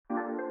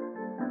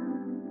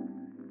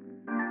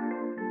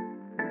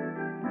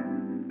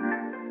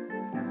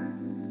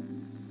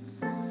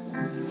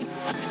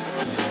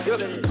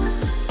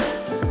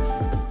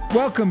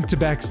Welcome to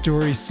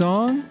BackStory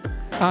Song.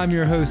 I'm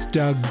your host,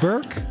 Doug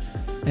Burke,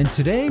 and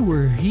today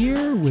we're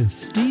here with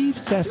Steve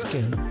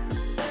Seskin.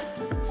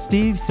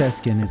 Steve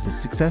Seskin is a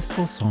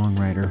successful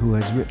songwriter who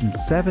has written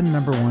 7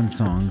 #1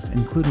 songs,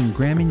 including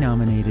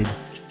Grammy-nominated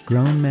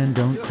Grown Men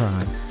Don't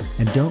Cry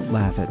and Don't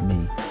Laugh at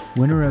Me,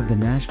 winner of the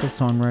Nashville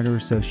Songwriter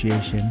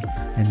Association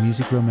and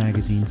Music Row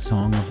Magazine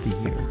Song of the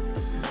Year.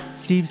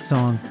 Steve's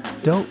song,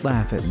 Don't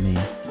Laugh at Me,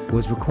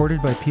 was recorded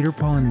by Peter,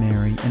 Paul, and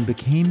Mary and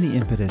became the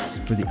impetus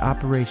for the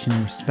Operation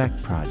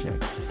Respect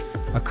Project,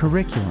 a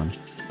curriculum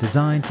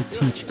designed to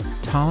teach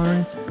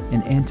tolerance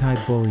and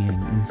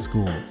anti-bullying in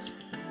schools.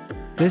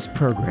 This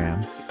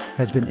program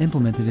has been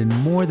implemented in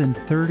more than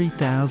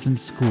 30,000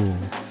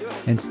 schools,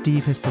 and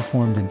Steve has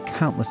performed in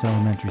countless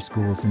elementary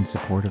schools in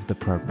support of the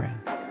program.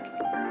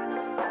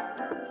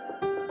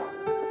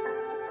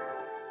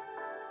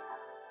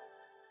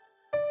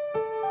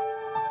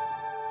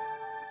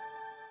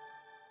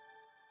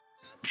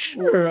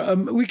 Sure.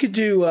 We could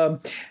do...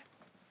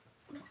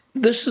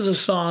 this is a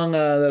song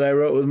that I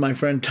wrote with my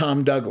friend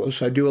Tom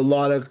Douglas. I do a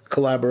lot of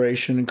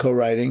collaboration and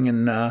co-writing,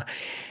 and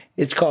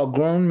it's called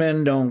Grown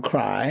Men Don't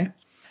Cry.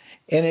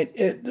 And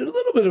there's a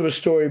little bit of a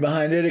story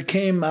behind it. It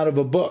came out of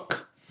a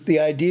book. The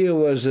idea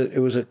was that it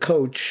was a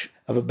coach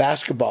of a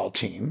basketball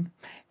team,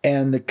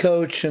 and the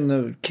coach and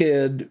the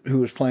kid who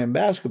was playing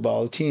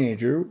basketball, the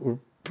teenager, were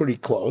pretty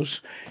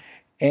close.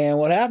 And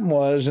what happened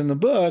was, in the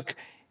book,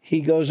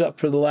 he goes up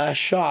for the last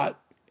shot,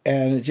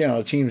 and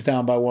the team's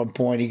down by 1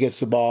 point. He gets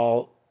the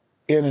ball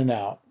in and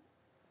out.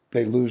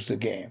 They lose the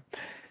game.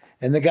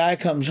 And the guy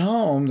comes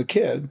home, the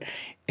kid,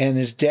 and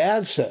his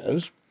dad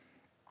says,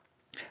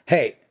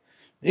 "Hey,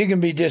 you can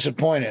be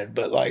disappointed,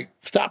 but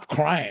stop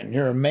crying.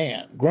 You're a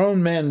man.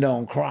 Grown men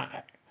don't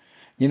cry."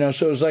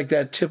 So it's like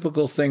that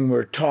typical thing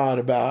we're taught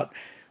about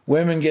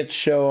women get to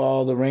show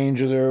all the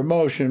range of their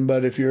emotion,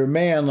 but if you're a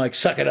man,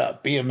 suck it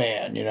up, be a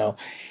man,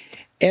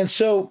 And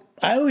so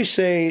I always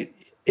say,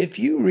 if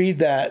you read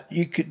that,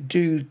 you could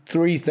do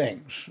 3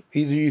 things.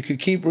 Either you could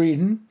keep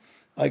reading,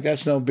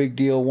 that's no big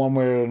deal one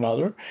way or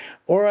another,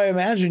 or I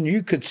imagine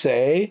you could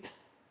say,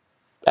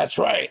 "That's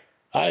right,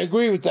 I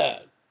agree with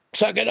that.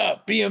 Suck it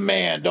up, be a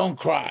man, don't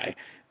cry."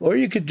 Or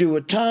you could do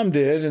what Tom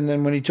did, and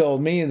then when he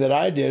told me that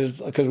I did,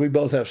 because we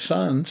both have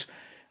sons,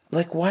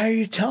 why are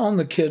you telling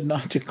the kid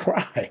not to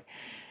cry?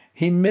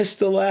 He missed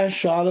the last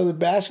shot of the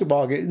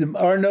basketball game.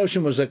 Our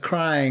notion was that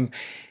crying,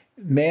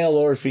 male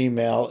or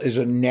female, is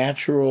a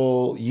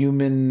natural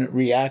human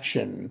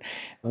reaction.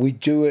 We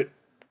do it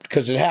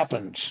because it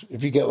happens,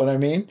 if you get what I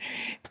mean.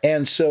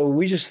 And so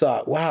we just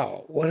thought,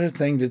 wow, what a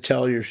thing to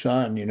tell your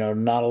son,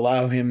 not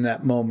allow him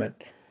that moment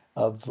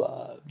of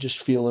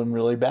just feeling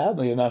really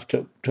badly enough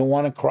to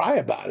want to cry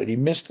about it. He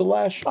missed the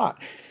last shot.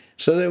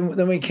 So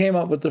then we came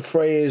up with the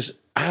phrase,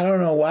 I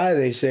don't know why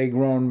they say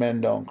grown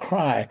men don't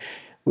cry,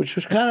 which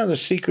was kind of the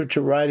secret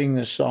to writing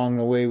this song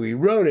the way we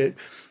wrote it,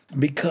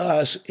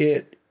 because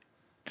it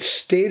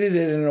stated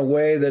it in a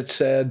way that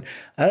said,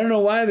 I don't know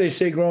why they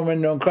say grown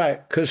men don't cry,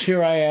 because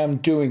here I am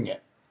doing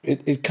it.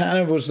 It kind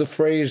of was the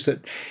phrase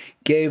that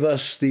gave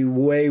us the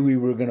way we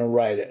were going to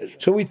write it.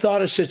 So we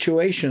thought of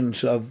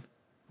situations of,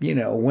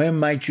 when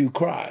might you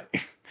cry?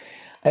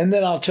 And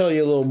then I'll tell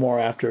you a little more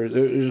after.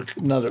 There's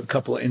another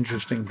couple of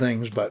interesting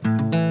things, but...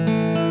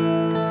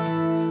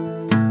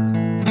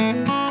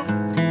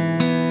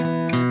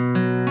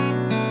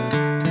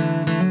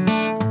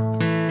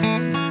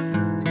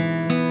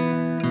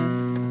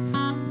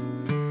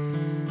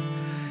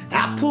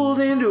 I pulled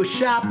into a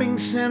shopping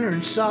center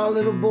and saw a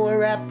little boy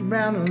wrapped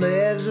around the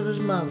legs of his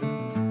mother.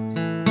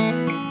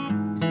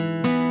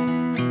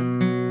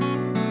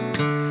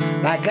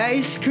 Like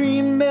ice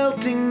cream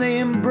melting, they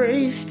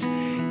embraced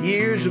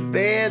years of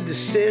bad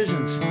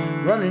decisions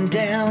running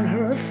down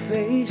her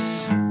face.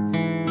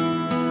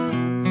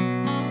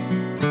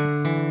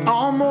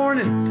 All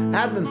morning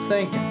I'd been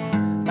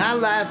thinking, my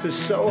life is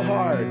so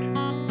hard.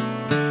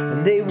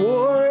 And they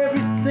wore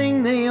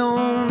everything they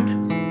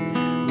owned,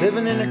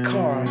 living in a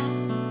car.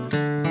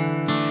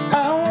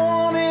 I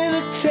wanted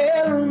to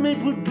tell them it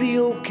would be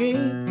okay,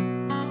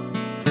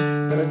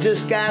 but I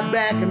just got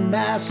back in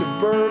my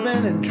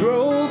Suburban and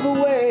drove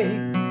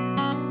away.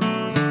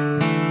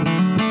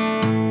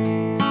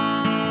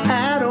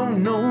 I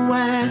don't know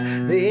why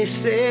they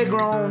say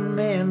grown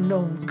men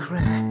don't cry.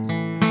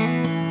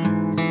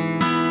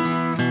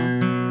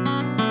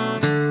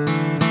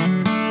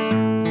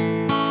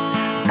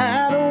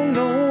 I don't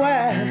know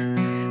why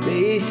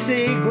they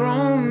say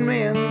grown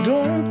men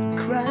don't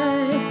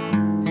cry.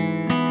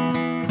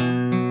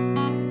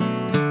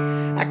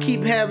 I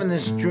keep having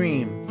this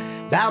dream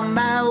about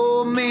my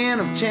old man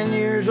of 10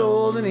 years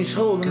old, and he's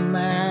holding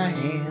my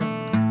hand.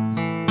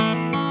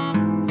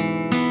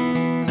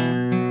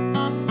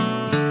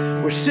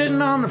 We're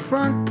sitting on the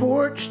front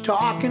porch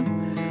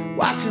talking,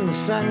 watching the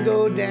sun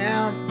go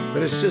down,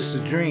 but it's just a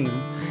dream.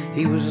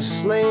 He was a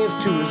slave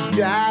to his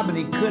job and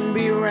he couldn't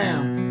be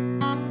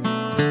around.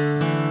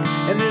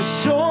 And there's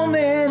so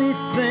many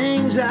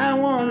things I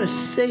want to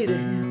say to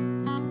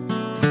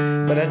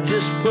him, But I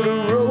just put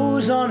a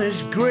rose on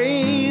his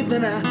grave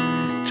and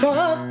I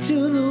talked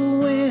to the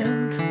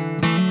wind.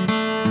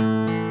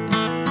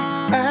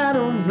 I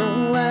don't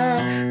know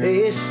why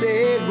they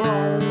say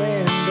grown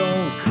men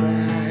don't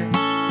cry.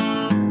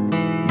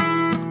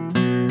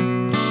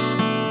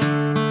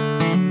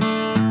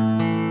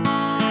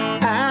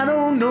 I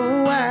don't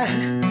know why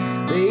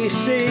they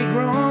say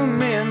grown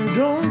men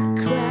don't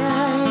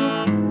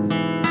cry.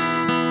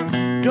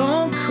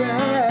 Don't cry.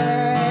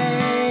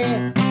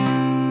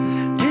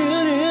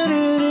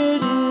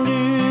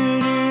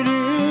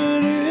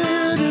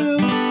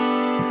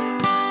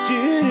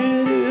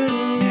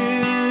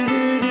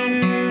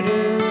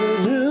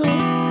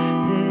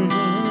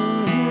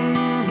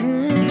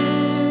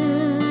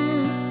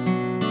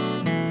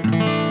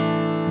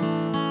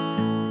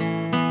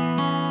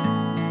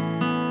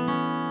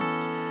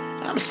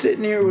 I'm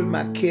sitting here with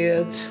my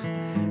kids,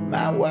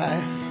 my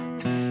wife,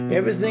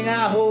 everything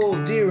I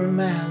hold dear in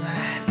my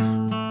life.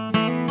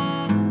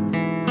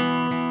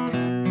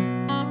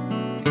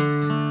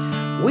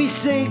 We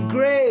say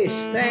grace,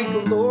 thank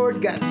the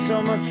Lord, got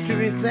so much to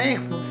be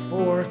thankful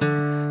for.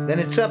 Then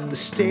it's up the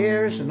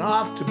stairs and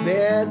off to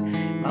bed.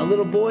 My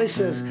little boy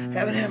says,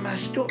 haven't had my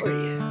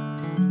story yet.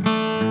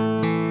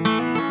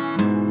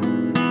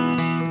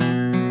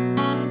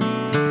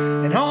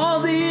 And all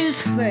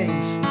these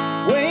things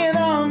weighing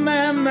on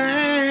my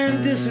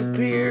mind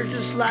disappear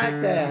just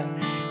like that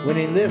when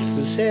he lifts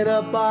his head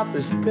up off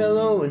his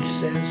pillow and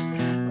says,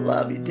 I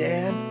love you,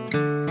 Dad.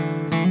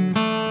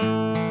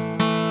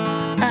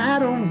 I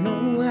don't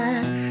know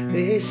why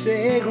they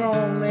say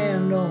grown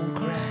men don't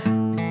cry.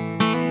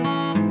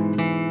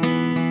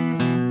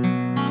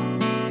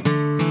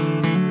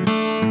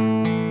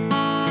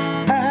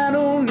 I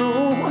don't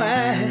know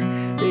why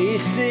they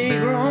say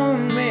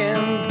grown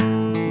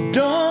men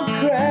don't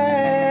cry.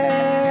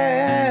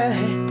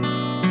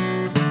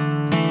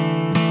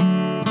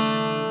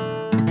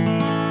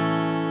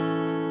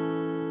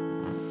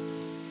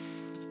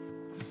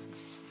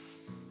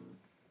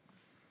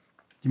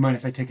 You mind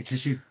if I take a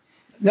tissue?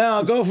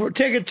 No, go for it.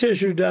 Take a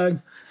tissue, Doug.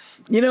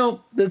 You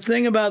know, the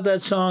thing about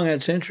that song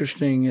that's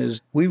interesting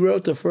is we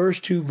wrote the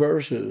first two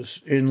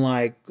verses in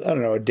like, I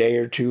don't know, a day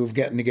or two of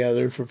getting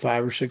together for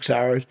 5 or 6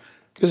 hours.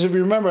 Because if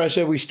you remember, I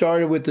said we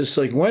started with this,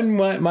 like, when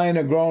might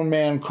a grown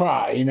man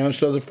cry? You know,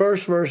 so the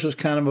first verse is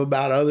kind of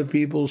about other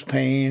people's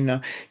pain.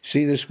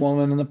 See this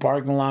woman in the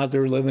parking lot,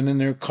 they're living in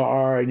their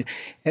car. And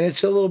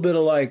it's a little bit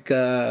of like,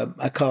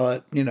 I call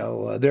it, you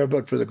know, there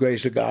but for the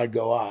grace of God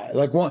go I.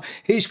 Like,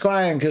 he's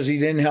crying because he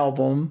didn't help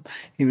him.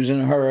 He was in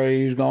a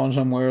hurry. He was going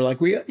somewhere.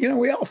 Like, we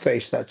all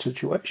face that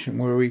situation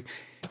where we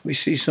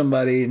see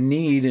somebody in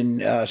need,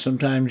 and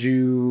sometimes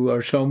you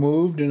are so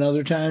moved, and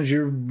other times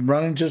you're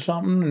running to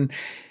something. And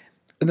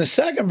the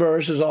second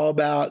verse is all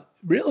about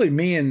really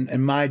me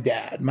and my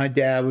dad. My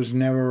dad was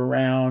never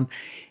around,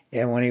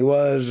 and when he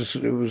was,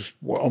 it was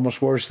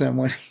almost worse than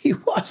when he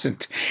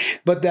wasn't.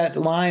 But that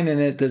line in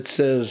it that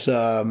says,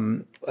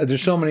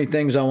 there's so many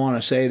things I want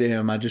to say to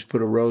him, I just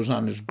put a rose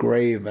on his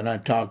grave and I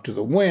talked to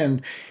the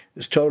wind,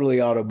 is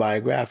totally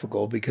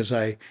autobiographical because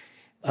I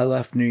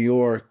left New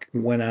York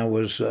when I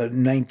was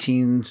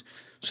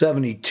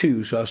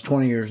 1972, so I was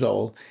 20 years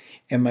old.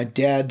 And my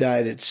dad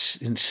died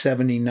in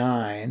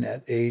 79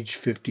 at age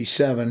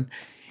 57.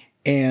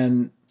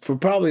 And for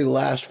probably the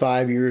last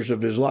 5 years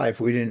of his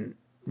life, we didn't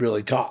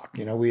really talk.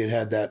 You know, we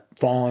had that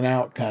falling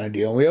out kind of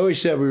deal. And we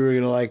always said we were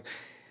going to, like,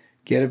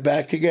 get it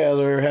back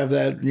together, have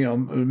that, you know,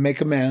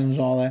 make amends,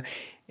 all that.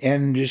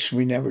 And just,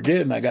 we never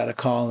did. And I got a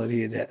call that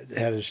he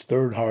had his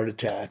third heart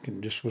attack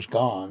and just was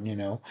gone, you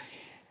know.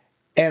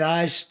 And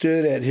I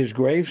stood at his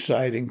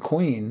gravesite in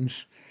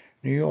Queens,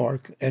 New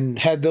York, and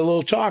had the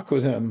little talk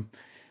with him.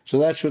 So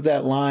that's what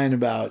that line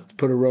about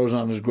put a rose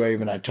on his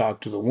grave and I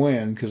talked to the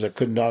wind, because I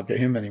couldn't talk to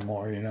him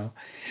anymore, you know.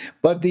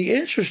 But the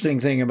interesting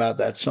thing about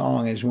that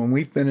song is when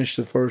we finished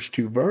the first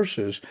two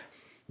verses,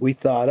 we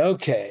thought,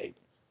 okay,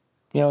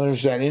 you know,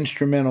 there's that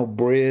instrumental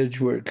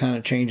bridge where it kind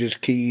of changes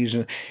keys.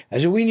 And I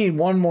said, we need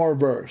one more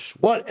verse.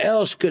 What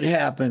else could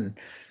happen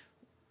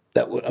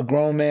that a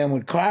grown man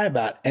would cry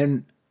about?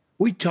 And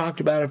we talked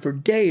about it for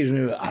days.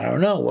 And I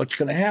don't know what's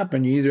going to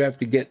happen. You either have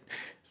to get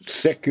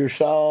sick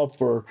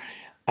yourself or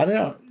I don't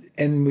know.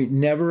 And it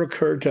never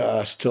occurred to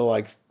us till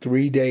like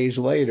 3 days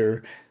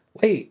later,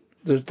 wait,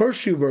 the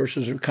first two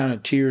verses are kind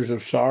of tears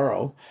of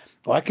sorrow.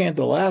 Why can't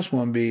the last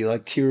one be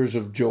like tears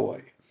of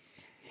joy?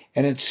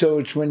 And it's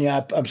when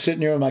I'm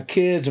sitting here with my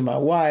kids and my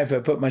wife, I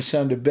put my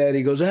son to bed.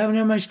 He goes, I haven't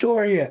had my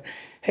story yet.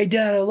 Hey,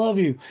 Dad, I love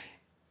you.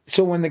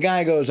 So when the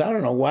guy goes, I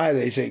don't know why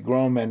they say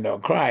grown men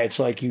don't cry. It's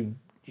like you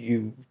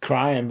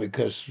crying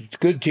because it's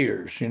good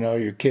tears. You know,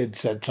 your kid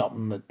said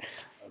something that,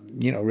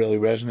 you know, really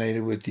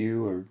resonated with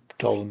you, or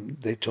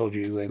they told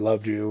you they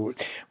loved you,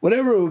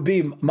 whatever it would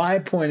be. My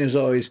point is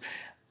always,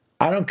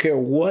 I don't care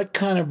what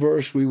kind of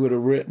verse we would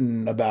have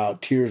written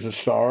about tears of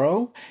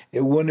sorrow,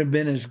 it wouldn't have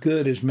been as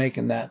good as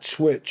making that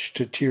switch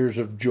to tears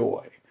of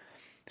joy.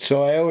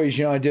 So I always,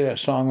 I did a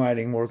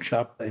songwriting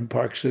workshop in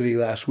Park City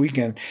last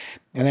weekend,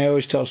 and I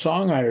always tell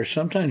songwriters,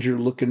 sometimes you're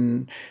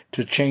looking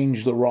to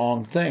change the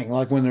wrong thing.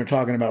 Like when they're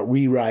talking about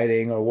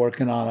rewriting or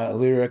working on a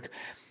lyric,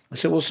 I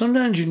said, well,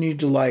 sometimes you need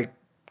to like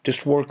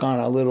just work on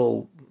a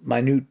little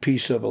minute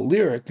piece of a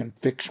lyric and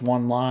fix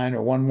one line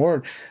or one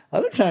word.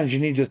 Other times you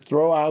need to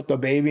throw out the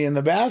baby in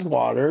the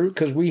bathwater,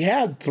 because we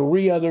had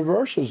 3 other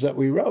verses that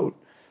we wrote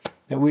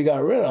that we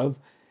got rid of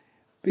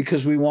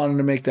because we wanted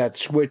to make that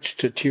switch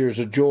to Tears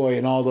of Joy,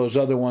 and all those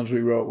other ones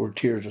we wrote were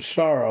Tears of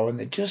Sorrow, and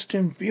they just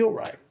didn't feel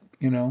right.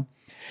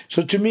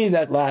 So to me,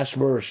 that last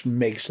verse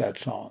makes that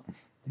song.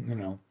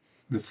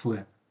 The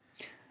flip.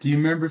 Do you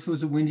remember if it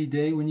was a windy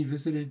day when you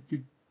visited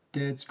your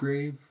dad's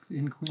grave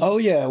in Queens? Oh,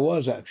 yeah, it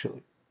was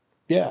actually.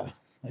 Yeah,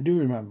 I do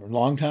remember. A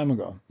long time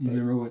ago. You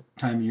remember what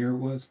time of year it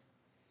was?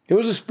 It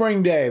was a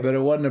spring day, but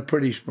it wasn't a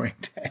pretty spring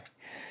day.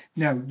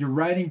 Now, your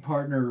writing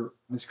partner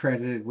was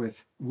credited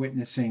with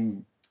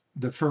witnessing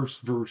the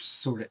first verse,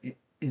 sort of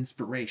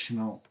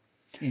inspirational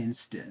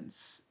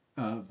instance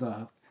of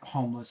the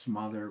homeless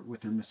mother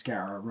with her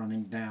mascara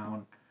running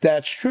down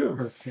That's true.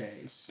 her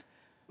face.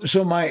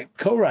 So my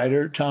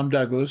co-writer, Tom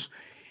Douglas,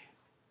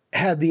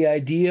 had the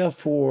idea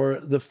for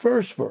the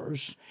first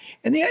verse.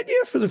 And the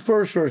idea for the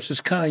first verse is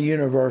kind of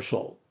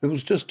universal. It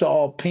was just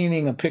all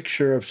painting a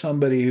picture of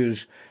somebody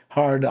who's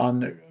hard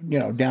on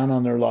their, down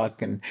on their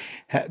luck and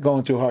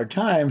going through hard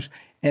times,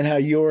 and how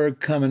you're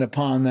coming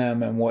upon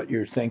them and what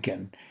you're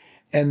thinking.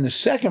 And the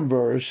second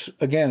verse,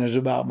 again, is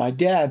about my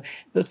dad.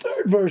 The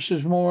third verse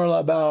is more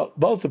about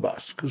both of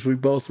us, because we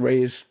both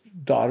raised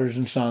daughters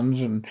and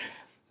sons. And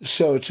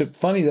so it's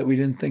funny that we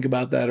didn't think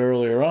about that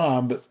earlier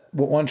on. But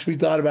once we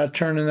thought about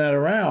turning that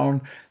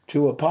around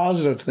to a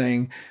positive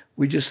thing,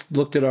 we just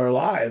looked at our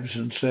lives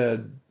and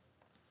said,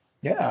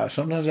 yeah,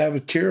 sometimes I have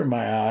a tear in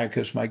my eye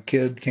because my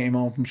kid came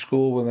home from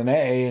school with an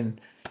A. And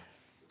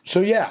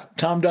so, yeah,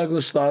 Tom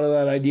Douglas thought of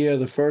that idea of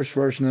the first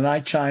verse, and then I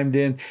chimed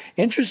in.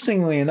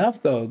 Interestingly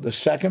enough, though, the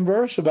second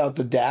verse about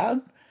the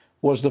dad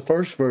was the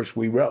first verse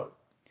we wrote.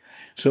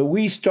 So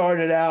we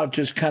started out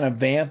just kind of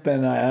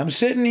vamping. I'm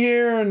sitting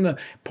here in the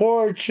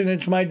porch, and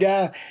it's my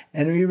dad.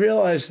 And we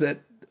realized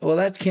that, well,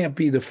 that can't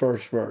be the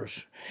first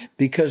verse.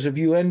 Because if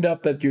you end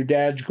up at your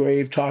dad's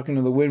grave talking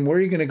to the wind, where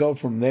are you going to go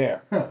from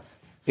there?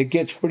 It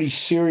gets pretty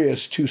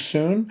serious too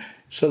soon.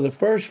 So the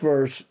first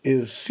verse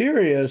is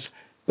serious,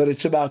 but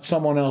it's about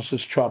someone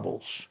else's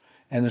troubles.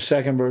 And the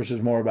second verse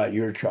is more about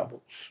your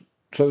troubles.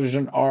 So there's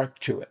an arc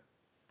to it.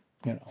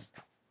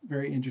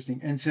 Very interesting.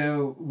 And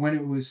so when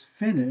it was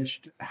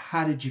finished,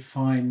 how did you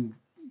find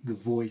the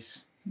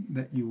voice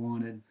that you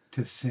wanted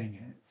to sing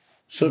it?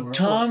 So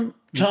Tom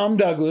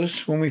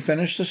Douglas, when we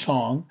finished the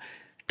song,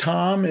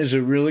 Tom is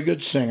a really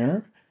good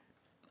singer.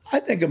 I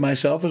think of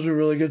myself as a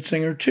really good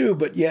singer too,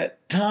 but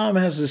yet Tom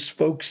has this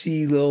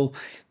folksy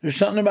there's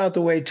something about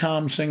the way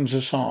Tom sings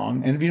a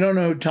song. And if you don't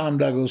know who Tom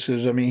Douglas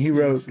is, I mean, he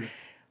wrote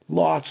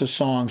lots of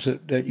songs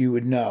that you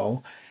would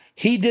know.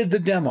 He did the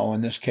demo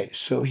in this case.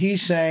 So he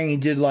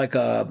did like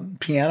a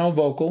piano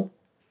vocal.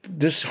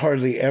 This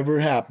hardly ever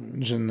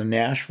happens in the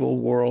Nashville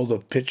world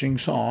of pitching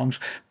songs,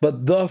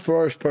 but the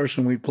first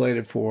person we played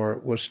it for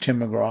was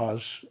Tim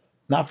McGraw's.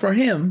 Not for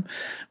him,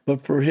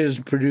 but for his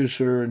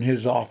producer and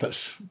his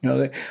office.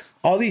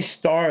 All these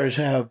stars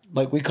have,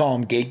 like we call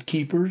them,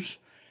 gatekeepers.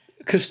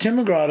 Because Tim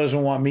McGraw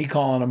doesn't want me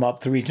calling him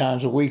up 3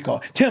 times a week.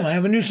 Tim, I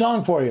have a new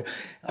song for you.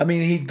 I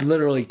mean, he'd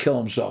literally kill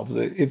himself.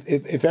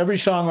 If every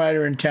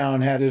songwriter in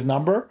town had his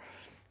number,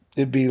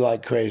 it'd be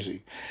like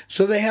crazy.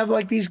 So they have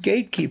like these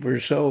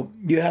gatekeepers. So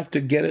you have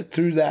to get it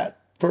through that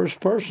first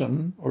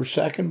person or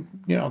second,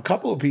 a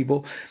couple of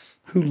people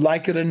who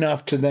like it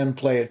enough to then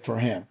play it for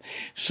him.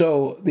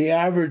 So the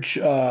average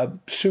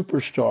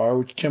superstar,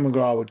 which Tim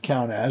McGraw would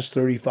count as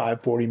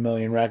 35, 40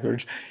 million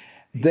records,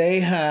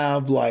 they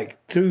have like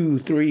 2,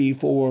 3,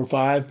 4,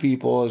 5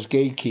 people as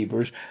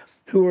gatekeepers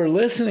who are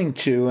listening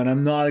to, and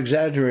I'm not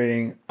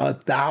exaggerating,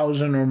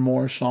 1,000 or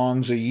more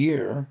songs a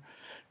year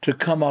to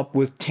come up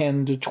with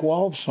 10 to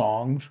 12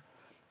 songs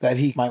that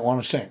he might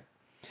want to sing.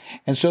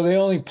 And so they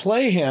only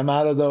play him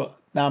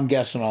now I'm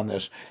guessing on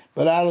this,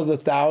 but out of the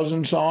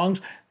 1,000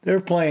 songs, they're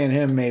playing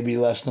him maybe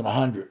less than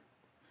 100.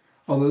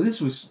 Although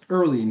this was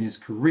early in his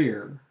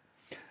career.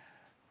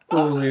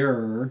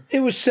 Earlier. It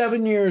was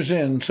 7 years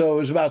in, so it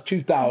was about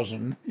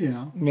 2000.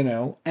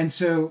 And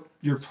so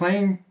you're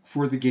playing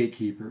for the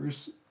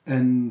gatekeepers,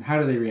 and how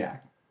do they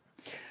react?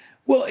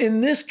 Well,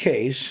 in this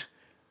case,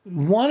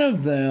 one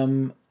of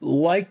them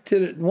liked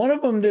it. One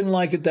of them didn't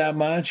like it that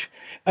much.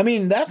 I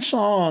mean, that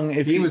song,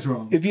 He was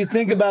wrong. If you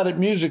think about it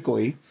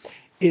musically,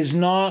 is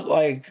not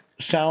like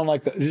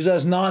it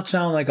does not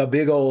sound like a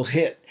big old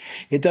hit.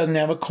 It doesn't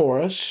have a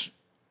chorus.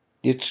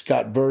 It's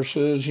got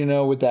verses,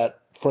 with that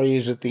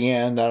phrase at the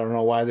end. I don't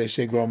know why they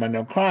say grown men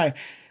don't cry.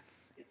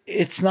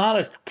 It's not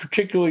a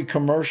particularly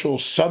commercial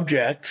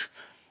subject,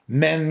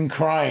 men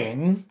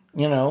crying,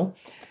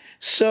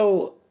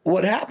 So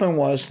what happened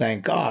was,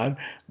 thank God,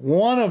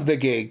 one of the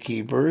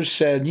gatekeepers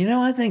said,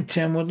 I think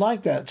Tim would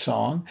like that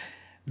song,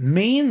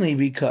 mainly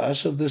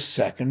because of the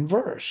second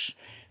verse.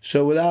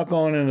 So without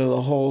going into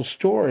the whole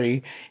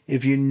story,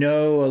 if you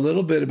know a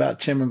little bit about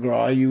Tim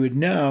McGraw, you would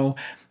know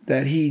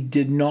that he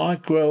did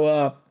not grow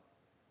up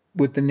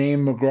with the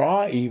name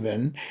McGraw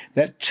even.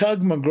 That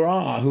Tug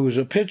McGraw, who was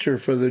a pitcher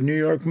for the New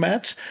York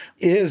Mets,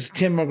 is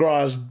Tim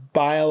McGraw's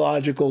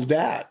biological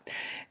dad.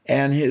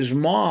 And his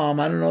mom,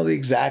 I don't know the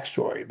exact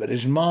story, but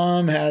his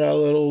mom had a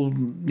little,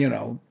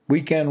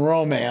 weekend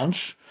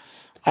romance.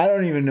 I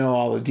don't even know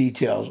all the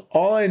details.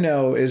 All I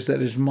know is that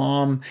his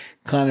mom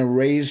kind of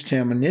raised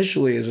him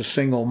initially as a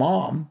single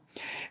mom.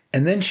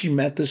 And then she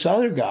met this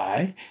other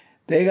guy.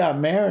 They got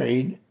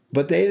married,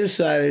 but they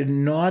decided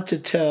not to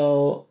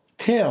tell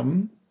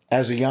Tim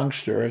as a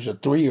youngster, as a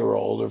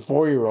 3-year-old or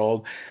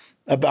 4-year-old,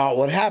 about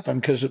what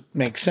happened, because it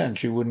makes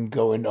sense. You wouldn't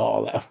go into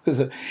all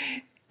that.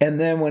 And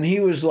then when he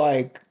was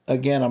like,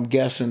 again, I'm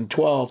guessing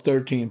 12,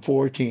 13,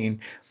 14,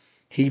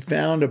 he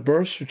found a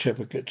birth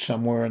certificate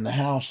somewhere in the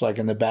house, like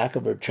in the back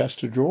of a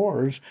chest of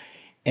drawers,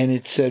 and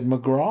it said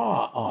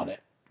McGraw on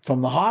it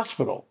from the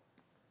hospital,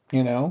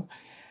 And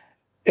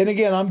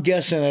again, I'm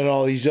guessing at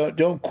all these.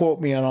 Don't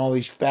quote me on all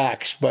these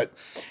facts, but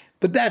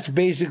that's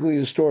basically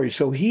the story.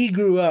 So he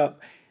grew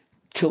up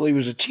till he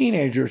was a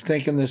teenager,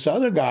 thinking this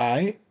other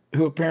guy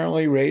who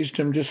apparently raised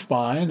him just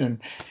fine, and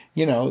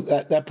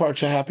that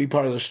part's a happy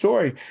part of the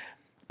story.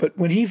 But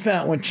when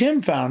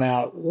Tim found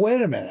out,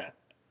 wait a minute,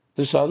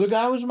 this other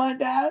guy was my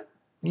dad,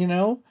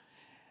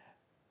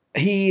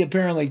 he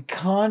apparently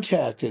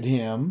contacted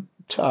him,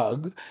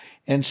 Tug,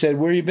 and said,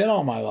 where you been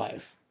all my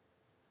life?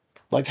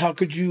 Like, how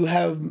could you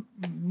have,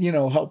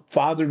 helped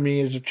father me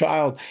as a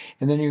child,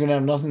 and then you're going to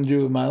have nothing to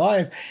do with my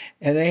life?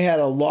 And they had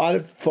a lot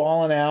of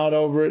falling out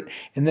over it.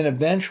 And then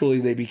eventually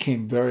they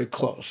became very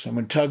close. And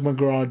when Tug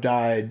McGraw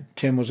died,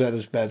 Tim was at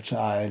his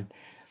bedside.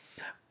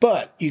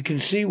 But you can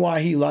see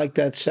why he liked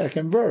that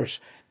second verse.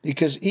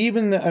 Because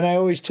and I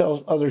always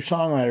tell other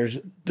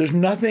songwriters, there's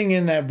nothing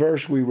in that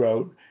verse we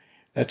wrote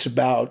that's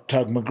about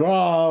Tug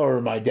McGraw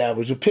or my dad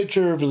was a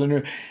pitcher for the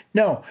New.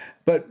 No,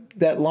 but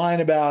that line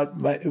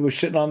about it was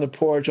sitting on the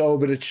porch,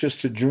 but it's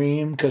just a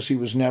dream because he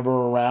was never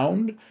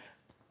around.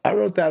 I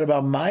wrote that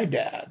about my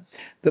dad.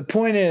 The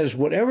point is,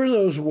 whatever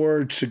those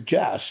words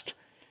suggest,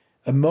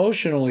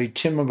 emotionally,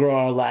 Tim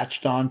McGraw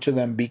latched onto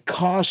them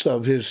because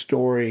of his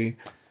story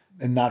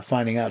and not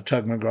finding out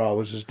Tug McGraw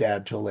was his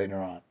dad till later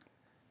on.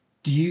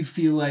 Do you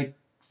feel like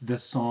the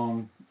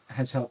song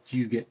has helped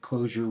you get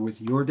closure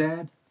with your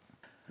dad?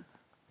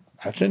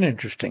 That's an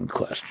interesting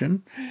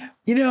question.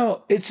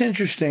 It's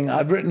interesting.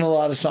 I've written a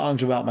lot of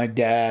songs about my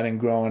dad and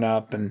growing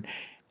up, and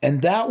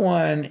that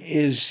one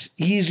is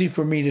easy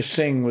for me to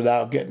sing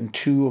without getting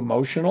too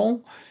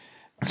emotional.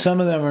 Some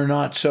of them are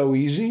not so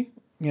easy,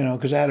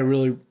 because I had a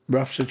really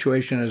rough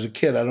situation as a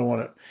kid. I don't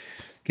want to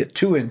get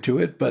too into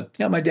it, but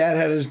my dad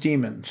had his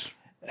demons.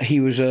 He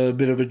was a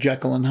bit of a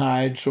Jekyll and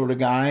Hyde sort of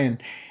guy,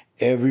 and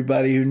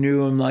everybody who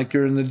knew him like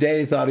during the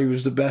day thought he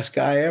was the best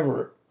guy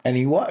ever, and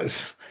he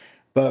was.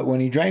 But when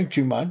he drank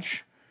too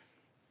much,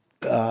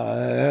 he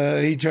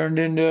turned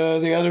into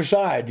the other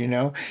side,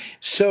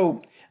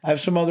 So I have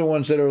some other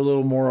ones that are a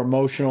little more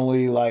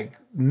emotionally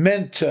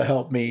meant to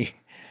help me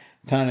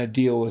kind of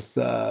deal with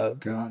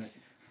Got it.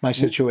 My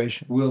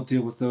situation. We'll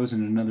deal with those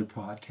in another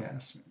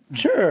podcast.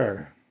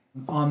 Sure.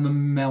 On the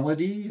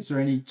melody, is there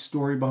any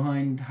story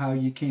behind how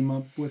you came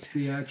up with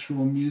the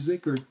actual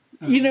music, or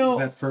is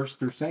that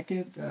first or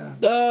second?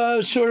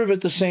 Sort of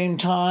at the same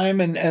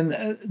time, and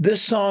this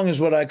song is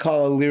what I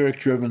call a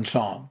lyric-driven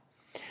song.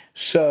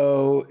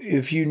 So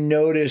if you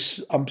notice,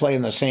 I'm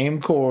playing the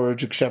same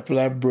chords except for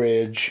that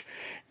bridge.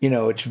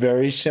 It's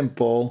very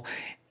simple,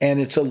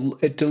 and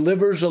it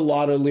delivers a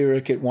lot of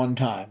lyric at one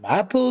time.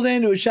 I pulled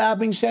into a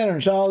shopping center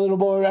and saw a little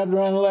boy wrapped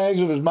around the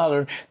legs of his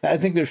mother. I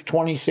think there's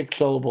 26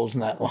 syllables in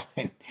that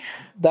line.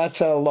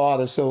 That's a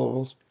lot of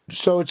syllables.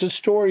 So it's a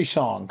story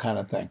song kind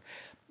of thing.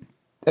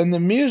 And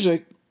the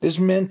music is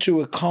meant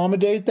to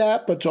accommodate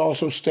that, but to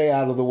also stay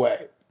out of the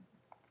way.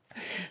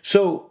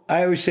 So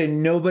I always say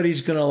nobody's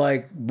going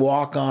to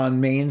walk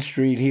on Main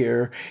Street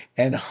here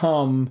and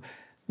hum.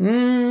 It's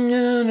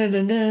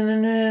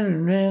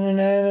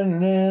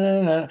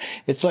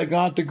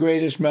not the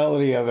greatest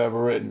melody I've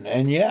ever written.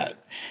 And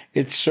yet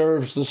it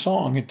serves the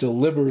song. It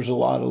delivers a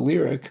lot of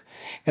lyric.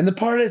 And the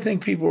part I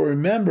think people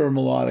remember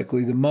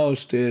melodically the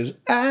most is,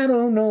 I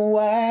don't know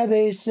why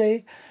they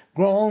say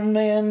grown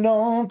men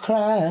don't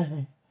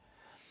cry.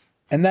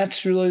 And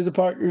that's really the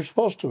part you're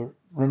supposed to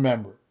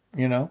remember,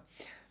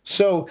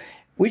 So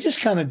we just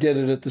kind of did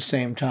it at the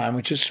same time,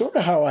 which is sort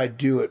of how I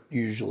do it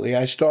usually.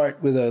 I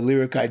start with a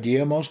lyric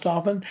idea most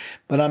often,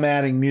 but I'm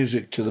adding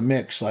music to the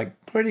mix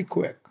pretty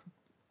quick.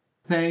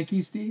 Thank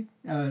you, Steve.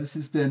 This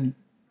has been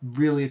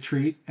really a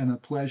treat and a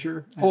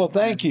pleasure. Well,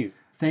 thank you.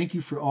 Thank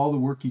you for all the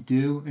work you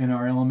do in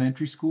our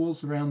elementary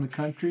schools around the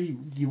country.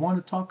 Do you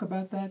want to talk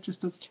about that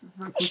just a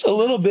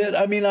little bit?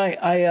 I mean,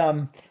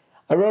 I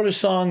wrote a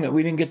song that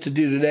we didn't get to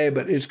do today,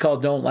 but it's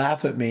called "Don't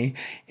Laugh at Me,"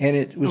 and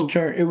it was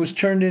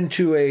turned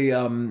into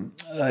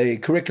a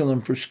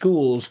curriculum for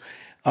schools.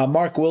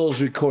 Mark Wills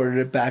recorded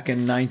it back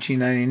in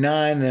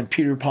 1999, and then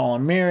Peter, Paul,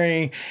 and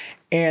Mary.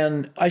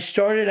 And I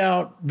started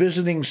out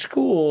visiting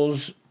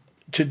schools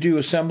to do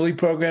assembly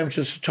programs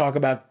just to talk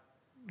about,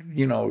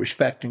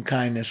 respect and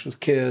kindness with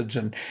kids,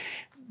 and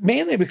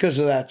mainly because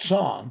of that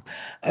song.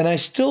 And I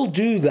still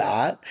do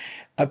that.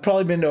 I've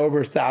probably been to over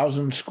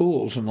 1,000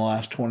 schools in the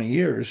last 20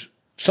 years,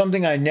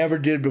 something I never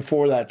did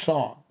before that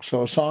song.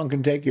 So a song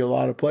can take you a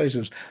lot of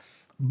places.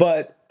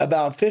 But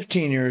about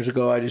 15 years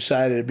ago, I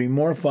decided it'd be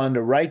more fun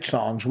to write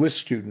songs with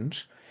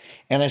students.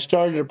 And I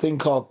started a thing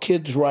called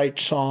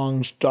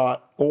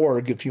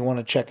kidswritesongs.org, if you want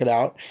to check it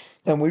out.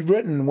 And we've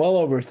written well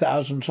over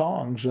 1,000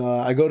 songs.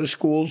 I go to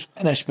schools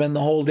and I spend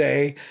the whole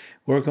day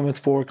working with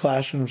 4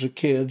 classrooms of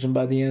kids. And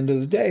by the end of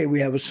the day,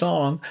 we have a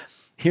song.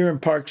 Here in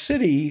Park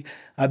City,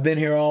 I've been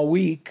here all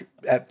week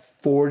at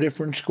 4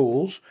 different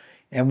schools,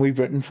 and we've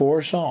written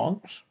 4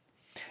 songs.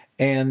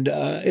 And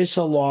it's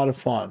a lot of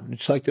fun.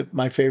 It's like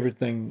my favorite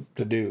thing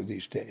to do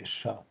these days.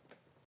 So,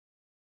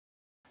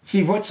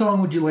 Steve, what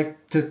song would you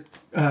like to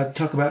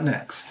talk about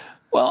next?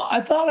 Well, I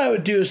thought I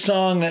would do a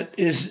song that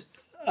is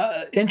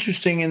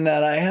interesting in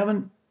that I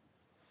haven't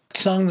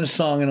sung this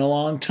song in a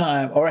long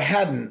time, or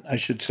hadn't, I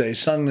should say,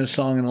 sung this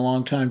song in a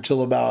long time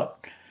till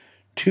about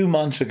 2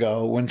 months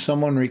ago when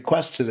someone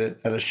requested it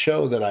at a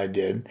show that I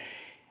did.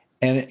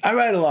 And I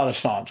write a lot of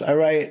songs. I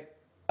write,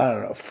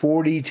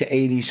 40 to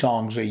 80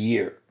 songs a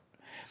year.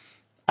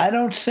 I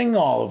don't sing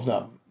all of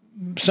them.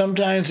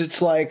 Sometimes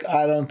it's like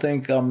I don't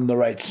think I'm the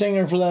right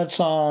singer for that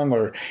song,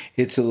 or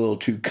it's a little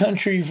too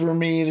country for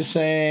me to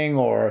sing,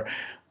 or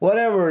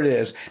whatever it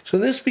is. So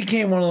this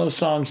became one of those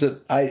songs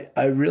that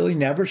I really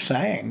never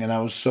sang, and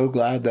I was so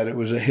glad that it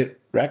was a hit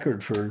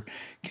record for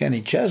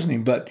Kenny Chesney,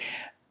 but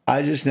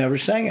I just never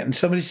sang it. And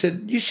somebody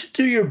said, you should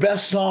do your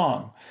best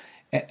song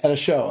at a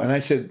show. And I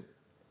said,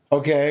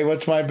 okay,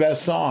 what's my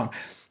best song?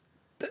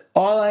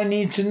 All I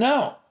Need to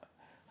Know.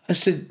 I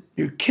said,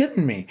 you're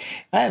kidding me.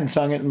 I hadn't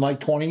sung it in like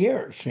 20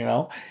 years,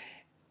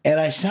 And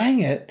I sang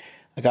it.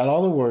 I got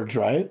all the words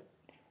right.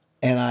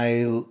 And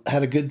I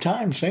had a good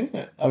time singing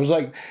it.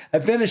 I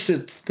finished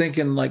it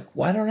thinking,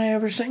 why don't I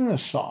ever sing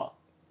this song?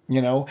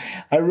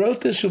 I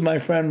wrote this with my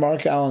friend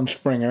Mark Allen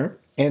Springer.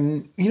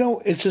 And,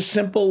 it's a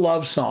simple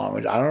love song.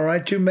 I don't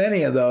write too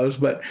many of those,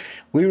 but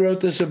we wrote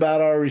this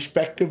about our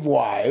respective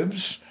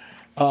wives.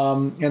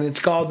 And it's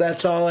called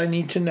That's All I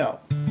Need to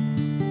Know.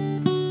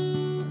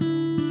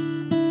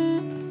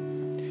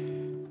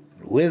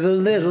 With a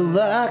little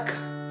luck,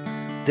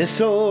 this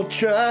old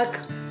truck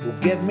will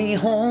get me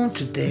home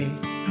today.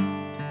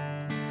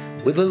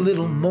 With a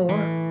little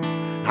more,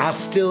 I'll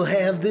still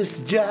have this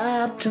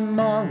job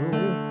tomorrow.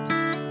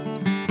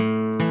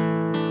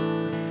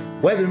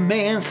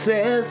 Weatherman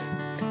says,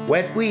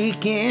 wet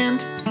weekend,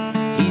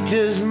 he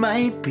just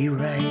might be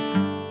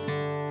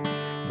right.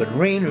 But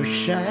rain or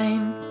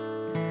shine,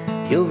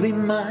 he'll be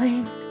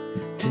mine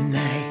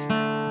tonight.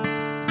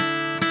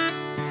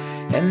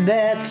 And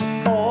that's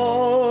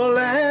all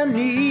I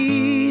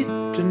need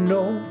to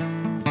know.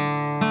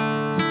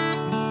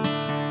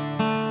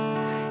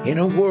 In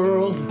a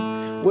world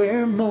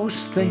where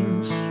most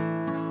things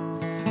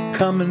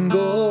come and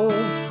go,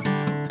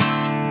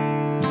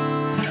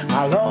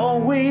 I'll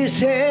always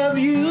have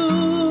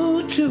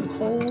you to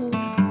hold.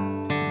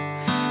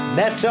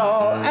 That's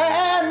all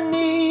I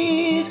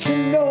need to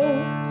know.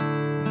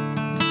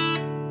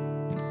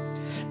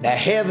 Now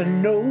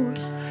heaven knows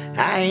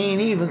I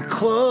ain't even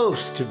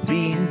close to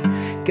being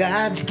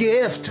God's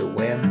gift to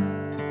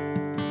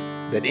women,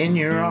 but in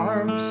your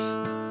arms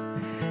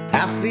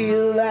I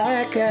feel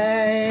like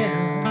I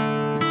am.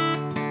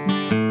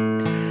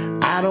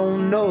 I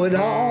don't know it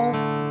all,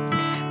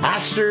 I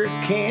sure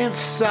can't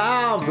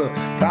solve the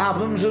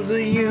problems of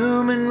the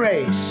human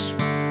race,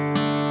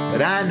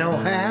 but I know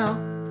how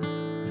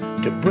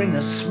to bring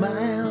a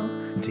smile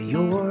to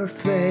your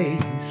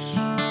face.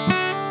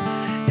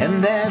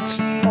 And that's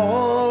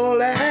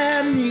all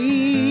I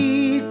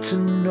need to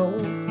know.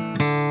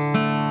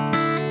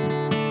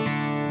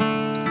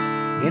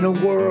 In a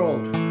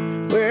world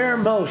where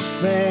most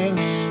things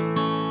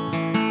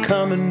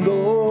come and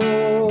go,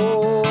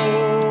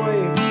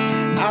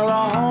 I'll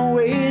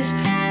always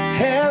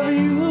have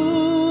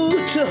you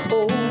to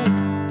hold.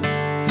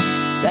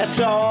 That's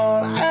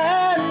all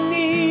I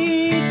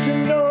need to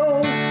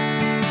know.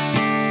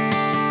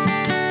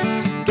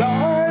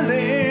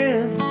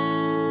 Darling,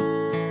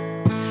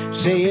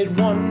 say it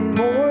one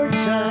more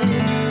time.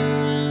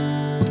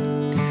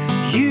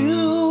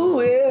 You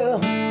will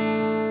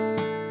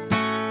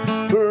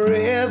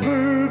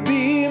forever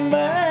be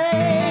mine.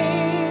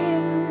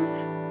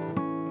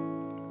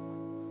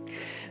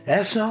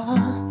 That's all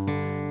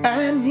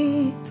I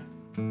need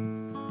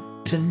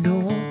to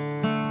know.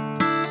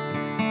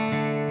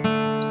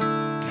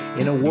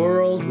 In a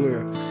world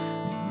where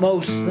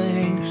most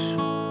things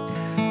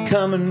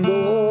come and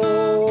go,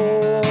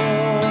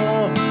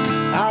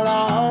 I'll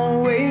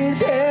always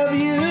have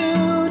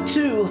you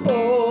to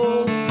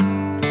hold.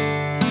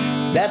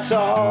 That's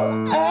all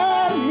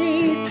I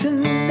need to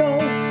know.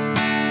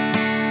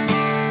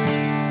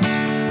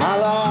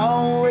 I'll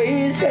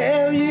always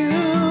have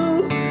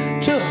you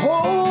to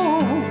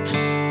hold.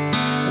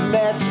 And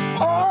that's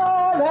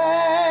all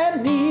I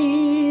need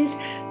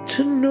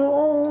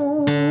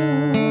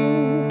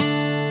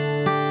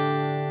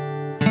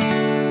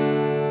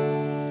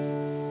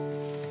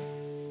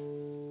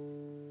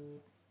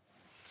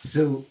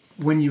So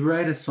when you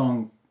write a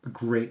song, a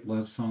great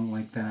love song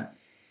like that,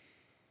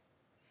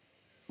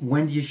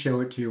 when do you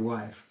show it to your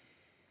wife?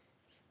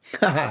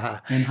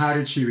 And how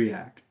did she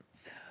react?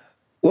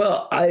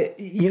 Well,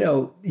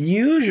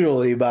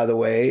 usually, by the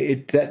way,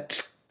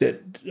 that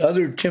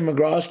other Tim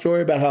McGraw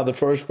story about how the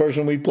first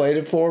person we played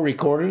it for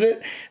recorded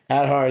it,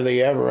 that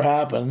hardly ever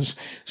happens.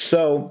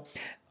 So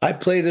I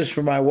played this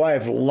for my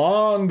wife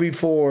long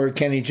before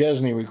Kenny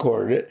Chesney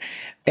recorded it,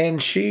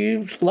 and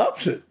she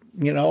loves it.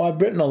 I've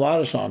written a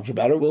lot of songs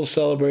about it. We'll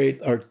celebrate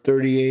our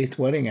 38th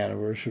wedding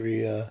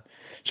anniversary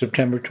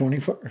September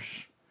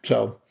 21st.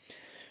 So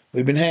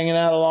we've been hanging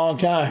out a long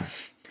time.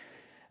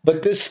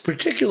 But this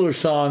particular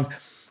song,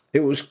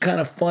 it was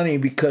kind of funny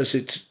because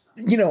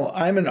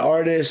I'm an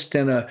artist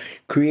and a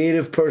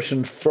creative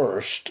person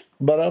first,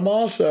 but I'm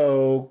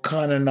also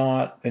kind of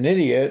not an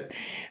idiot.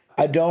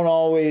 I don't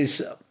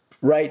always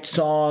write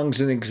songs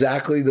in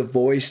exactly the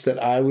voice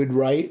that I would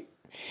write,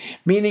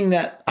 meaning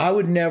that I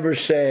would never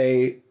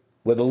say,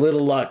 with a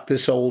little luck,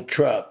 this old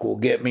truck will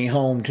get me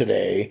home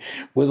today.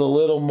 With a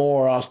little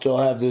more, I'll still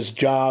have this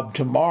job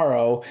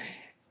tomorrow.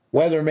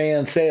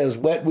 Weatherman says,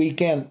 wet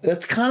weekend.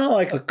 That's kind of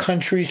like a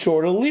country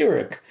sort of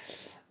lyric.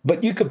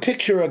 But you could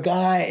picture a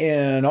guy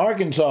in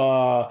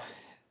Arkansas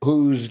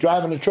who's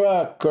driving a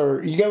truck,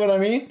 or you get what I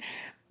mean?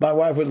 My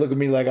wife would look at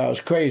me like I was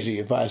crazy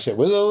if I said,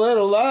 with a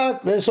little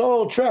luck, this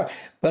old truck.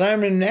 But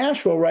I'm in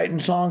Nashville writing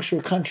songs for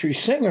country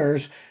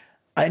singers.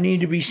 I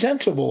need to be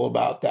sensible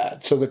about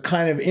that. So the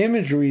kind of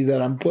imagery that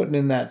I'm putting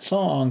in that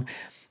song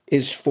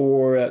is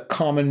for a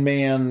common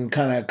man,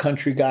 kind of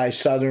country guy,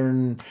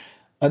 Southern.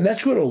 And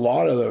that's what a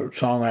lot of the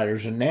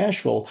songwriters in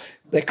Nashville,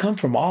 they come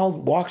from all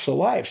walks of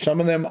life.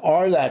 Some of them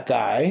are that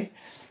guy,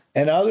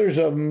 and others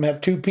of them have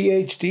 2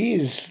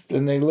 PhDs,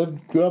 and they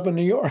grew up in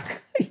New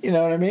York. You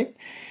know what I mean?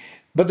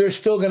 But they're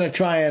still going to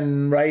try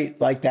and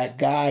write like that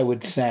guy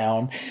would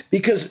sound,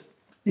 because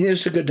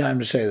it's a good time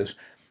to say this.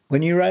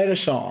 When you write a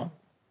song,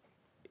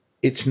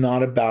 it's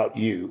not about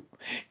you.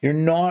 You're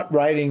not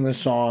writing the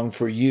song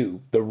for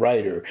you, the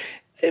writer.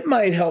 It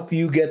might help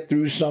you get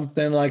through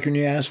something, like when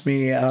you asked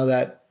me how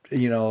that,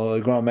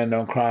 Grown Men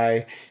Don't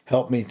Cry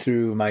helped me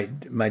through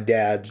my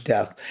dad's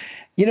death.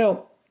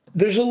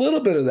 There's a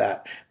little bit of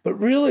that, but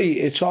really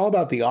it's all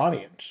about the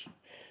audience.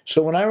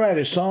 So when I write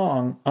a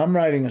song, I'm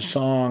writing a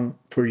song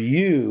for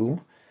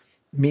you,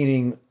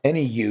 meaning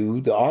any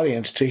you, the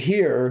audience, to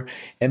hear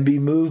and be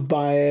moved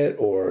by it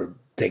or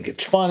think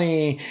it's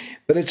funny,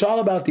 but it's all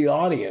about the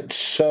audience.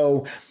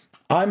 So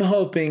I'm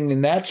hoping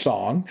in that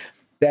song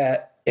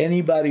that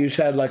anybody who's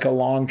had like a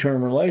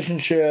long-term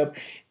relationship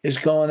is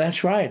going,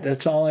 that's right,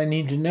 that's all I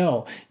need to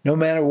know. No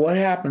matter what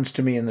happens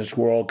to me in this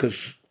world,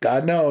 because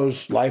God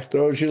knows life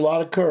throws you a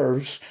lot of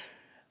curves,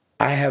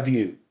 I have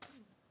you,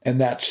 and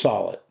that's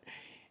solid.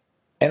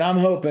 And I'm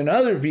hoping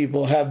other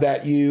people have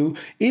that you,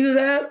 either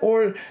that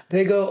or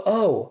they go,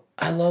 oh,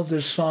 I love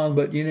this song,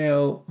 but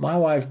my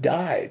wife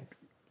died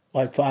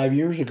like 5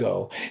 years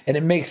ago, and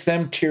it makes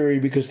them teary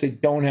because they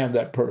don't have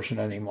that person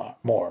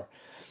anymore.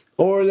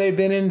 Or they've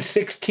been in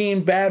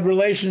 16 bad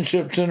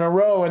relationships in a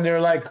row, and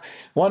they're like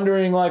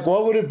wondering, like,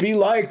 what would it be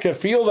like to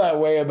feel that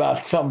way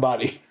about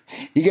somebody?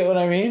 You get what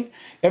I mean?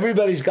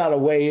 Everybody's got a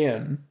way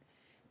in,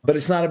 but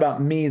it's not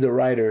about me, the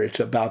writer. It's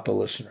about the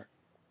listener.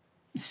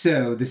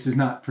 So this is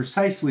not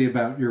precisely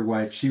about your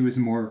wife. She was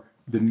more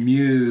the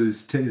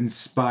muse to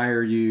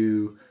inspire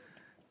you,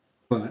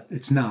 but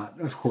it's not,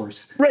 of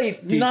course.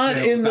 Right, not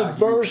in the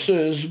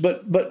verses,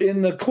 but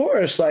in the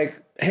chorus,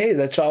 like, hey,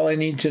 that's all I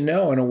need to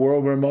know. In a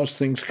world where most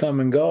things come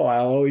and go,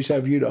 I'll always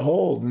have you to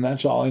hold, and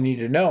that's all I need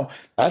to know.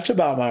 That's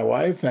about my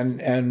wife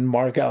and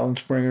Mark Allen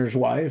Springer's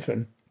wife.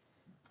 And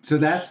so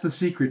that's the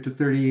secret to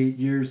 38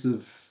 years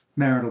of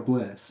marital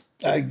bliss.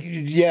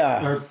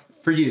 Yeah. Or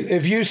for you.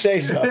 If you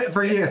say so.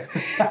 For you.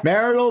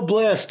 Marital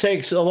bliss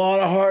takes a lot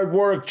of hard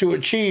work to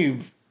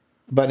achieve.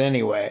 But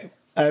anyway,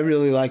 I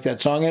really like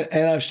that song,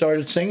 and I've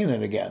started singing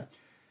it again.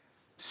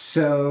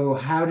 So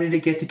how did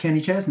it get to Kenny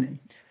Chesney?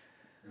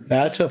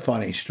 That's a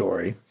funny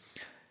story.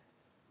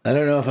 I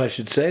don't know if I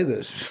should say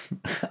this.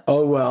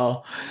 Oh,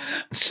 well.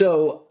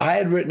 So I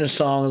had written a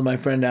song with my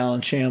friend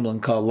Alan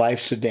Shamblin called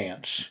Life's a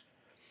Dance.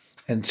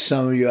 And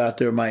some of you out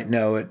there might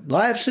know it.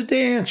 Life's a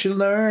dance, you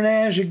learn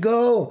as you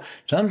go.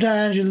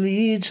 Sometimes you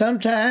lead,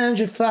 sometimes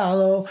you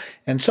follow,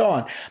 and so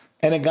on.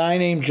 And a guy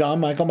named John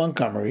Michael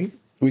Montgomery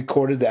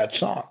recorded that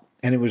song.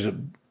 And it was a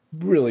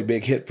really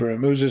big hit for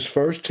him. It was his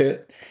first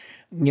hit.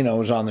 It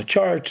was on the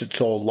charts. It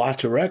sold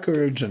lots of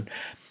records. And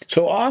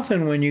so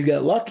often when you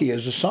get lucky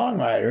as a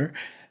songwriter,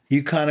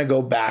 you kind of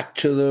go back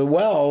to the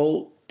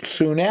well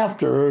soon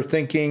after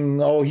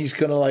thinking, oh, he's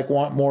going to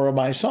want more of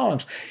my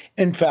songs.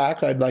 In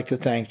fact, I'd like to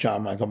thank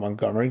John Michael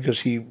Montgomery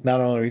because he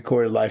not only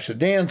recorded Life's a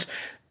Dance,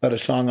 but a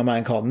song of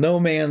mine called No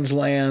Man's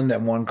Land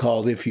and one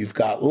called If You've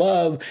Got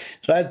Love.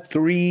 So I had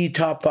 3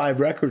 top 5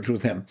 records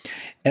with him,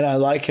 and I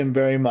like him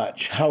very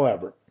much.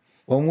 However,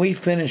 when we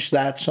finished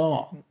that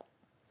song,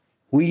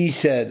 we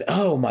said,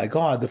 oh my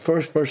God, the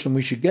first person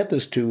we should get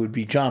this to would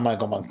be John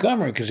Michael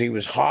Montgomery because he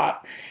was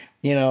hot,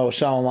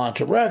 selling lots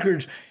of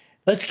records.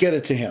 let's get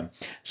it to him.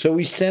 So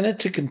we sent it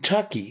to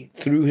Kentucky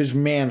through his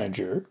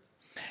manager.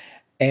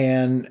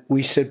 And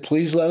we said,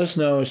 please let us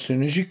know as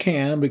soon as you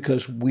can,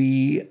 because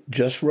we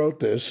just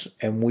wrote this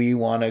and we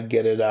want to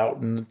get it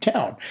out in the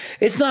town.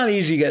 It's not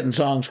easy getting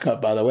songs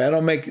cut, by the way. I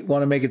don't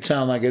want to make it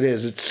sound like it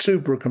is. It's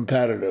super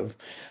competitive.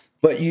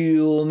 But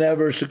you'll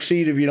never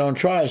succeed if you don't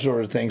try,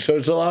 sort of thing. So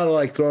it's a lot of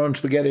like throwing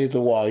spaghetti at the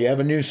wall. You have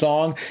a new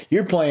song,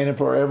 you're playing it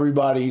for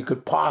everybody you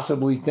could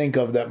possibly think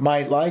of that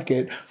might like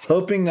it,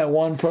 hoping that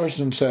one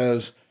person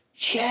says,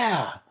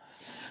 yeah.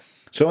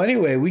 So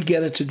anyway, we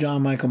get it to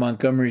John Michael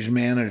Montgomery's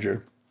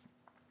manager.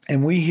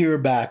 And we hear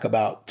back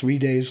about 3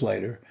 days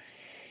later,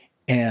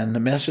 and the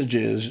message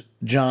is,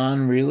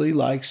 John really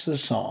likes the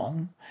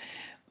song,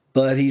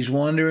 but he's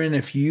wondering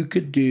if you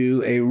could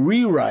do a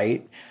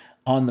rewrite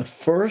on the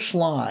first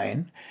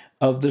line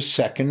of the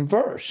second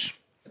verse,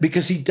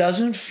 because he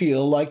doesn't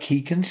feel like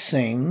he can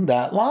sing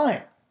that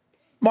line.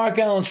 Mark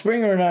Allen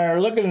Springer and I are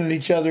looking at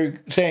each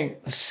other saying,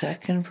 the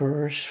second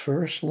verse,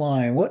 first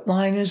line, what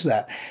line is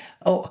that?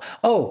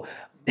 Oh,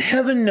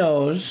 heaven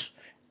knows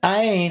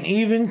I ain't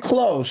even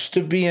close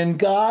to being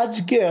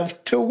God's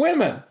gift to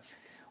women.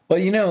 Well,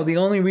 you know, the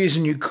only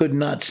reason you could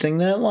not sing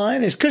that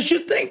line is because you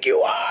think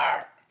you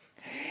are.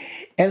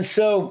 And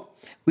so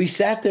we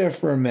sat there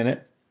for a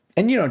minute.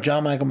 And, you know,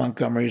 John Michael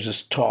Montgomery is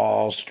this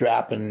tall,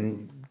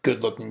 strapping,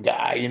 good-looking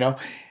guy, you know.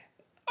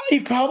 He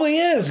probably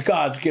is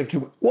God's gift to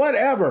women.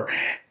 Whatever.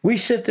 We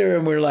sit there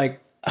and we're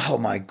like, oh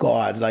my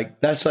God, like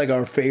that's like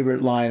our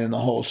favorite line in the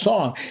whole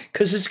song,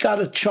 because it's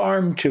got a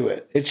charm to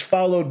it. It's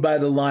followed by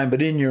the line,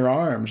 but in your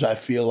arms, I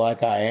feel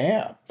like I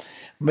am. I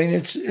mean,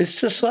 it's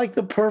just like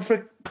the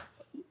perfect.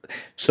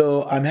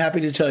 So I'm happy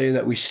to tell you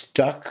that we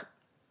stuck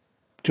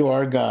to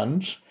our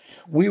guns.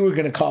 We were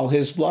going to call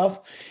his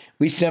bluff.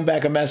 We sent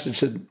back a message,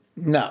 said,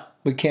 no,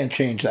 we can't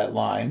change that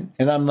line.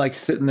 And I'm like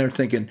sitting there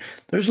thinking,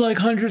 there's like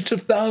hundreds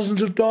of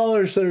thousands of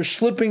dollars that are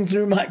slipping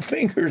through my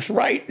fingers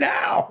right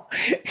now,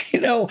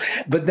 you know.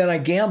 But then I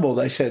gambled.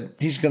 I said,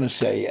 he's going to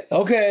say it.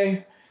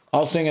 Okay,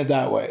 I'll sing it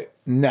that way.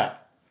 No,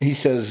 he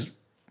says,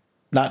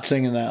 not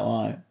singing that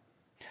line.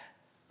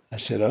 I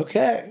said,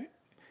 okay.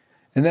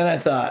 And then I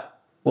thought,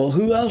 well,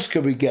 who else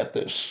could we get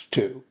this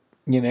to,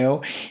 you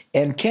know?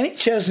 And Kenny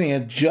Chesney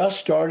had just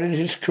started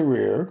his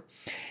career.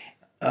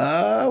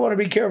 I want to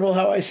be careful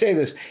how I say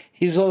this.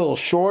 He's a little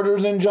shorter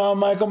than John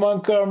Michael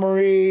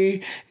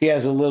Montgomery. He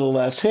has a little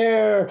less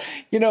hair.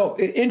 You know,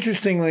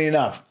 interestingly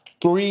enough,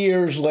 3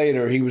 years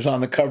later, he was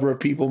on the cover of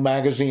People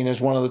magazine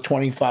as one of the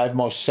 25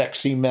 most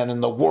sexy men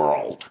in the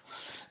world.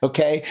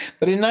 Okay?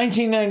 But in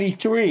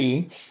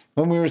 1993,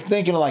 when we were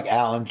thinking like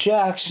Alan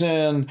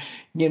Jackson,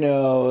 you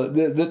know,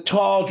 the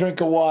tall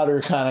drink of water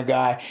kind of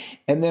guy,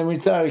 and then we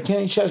thought of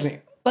Kenny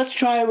Chesney, let's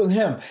try it with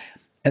him.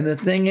 And the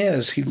thing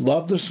is, he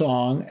loved the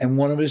song, and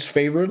one of his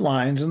favorite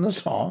lines in the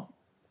song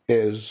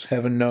is,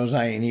 heaven knows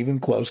I ain't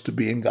even close to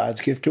being God's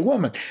gift to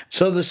woman.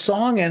 So the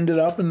song ended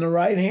up in the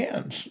right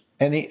hands,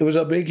 and it was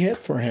a big hit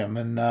for him,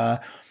 and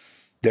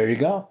there you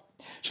go.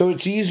 So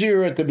it's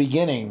easier at the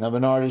beginning of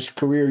an artist's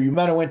career. You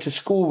might have went to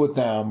school with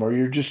them, or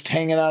you're just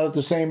hanging out at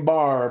the same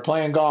bar, or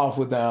playing golf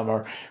with them,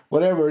 or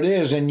whatever it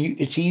is, and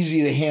it's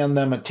easy to hand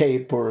them a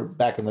tape, or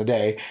back in the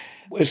day,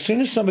 as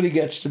soon as somebody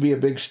gets to be a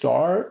big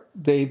star,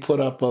 they put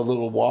up a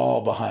little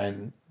wall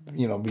behind,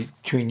 you know,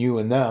 between you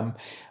and them,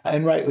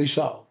 and rightly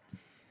so.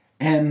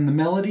 And the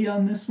melody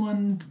on this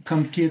one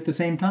come to you at the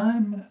same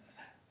time?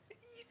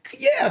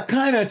 Yeah,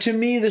 kind of. To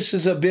me, this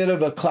is a bit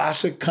of a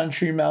classic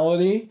country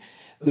melody.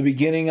 The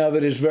beginning of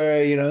it is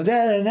very, you know,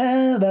 da, da,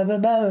 da, ba,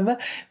 ba, ba,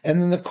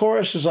 and then the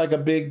chorus is like a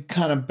big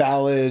kind of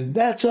ballad.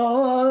 That's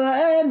all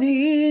I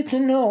need to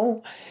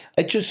know.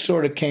 It just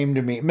sort of came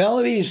to me.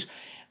 Melodies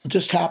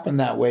just happen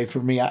that way for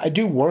me. I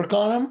do work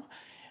on them,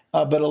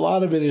 but a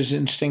lot of it is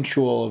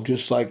instinctual, of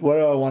just like, what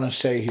do I want to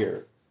say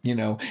here, you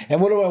know, and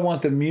what do I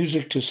want the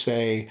music to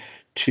say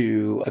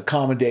to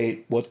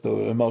accommodate what the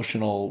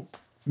emotional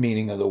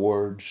meaning of the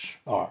words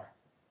are.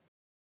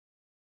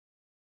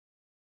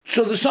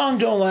 So the song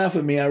Don't Laugh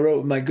at Me, I wrote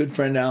with my good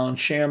friend Alan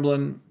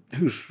Shamblin,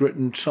 who's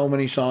written so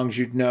many songs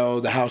you'd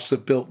know, The House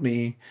That Built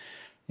Me,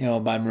 you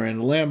know, by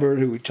Miranda Lambert,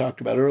 who we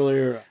talked about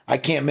earlier. I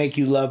Can't Make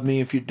You Love Me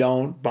If You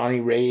Don't, Bonnie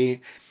Raitt.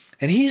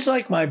 And he's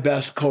like my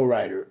best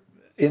co-writer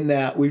in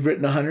that we've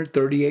written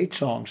 138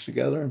 songs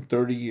together in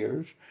 30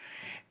 years.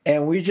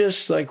 And we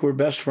just, like, we're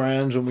best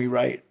friends, and we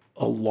write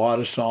a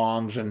lot of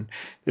songs. And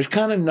there's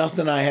kind of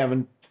nothing I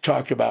haven't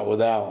talked about with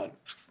Alan.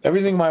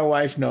 Everything my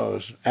wife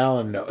knows,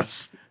 Alan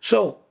knows.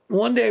 So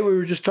one day we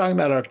were just talking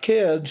about our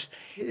kids.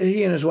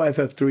 He and his wife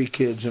have 3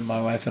 kids, and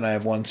my wife and I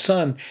have 1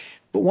 son.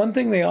 But one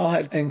thing they all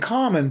had in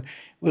common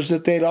was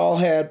that they'd all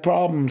had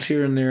problems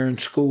here and there in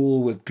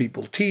school with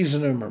people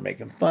teasing them or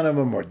making fun of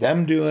them or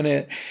them doing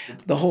it.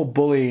 The whole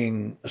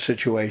bullying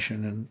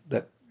situation and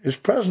that is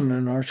present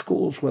in our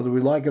schools, whether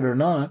we like it or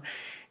not.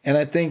 And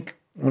I think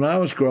when I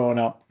was growing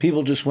up,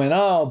 people just went,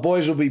 oh,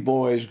 boys will be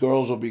boys,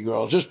 girls will be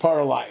girls, just part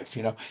of life,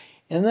 you know.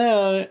 And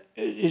then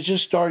it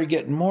just started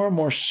getting more and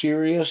more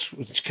serious.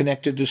 It's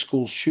connected to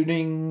school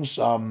shootings.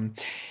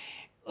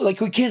 Like,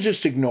 we can't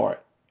just ignore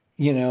it.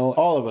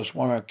 all of us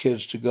want our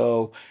kids to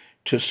go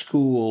to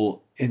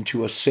school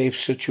into a safe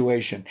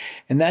situation.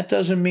 And that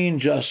doesn't mean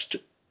just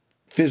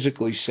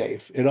physically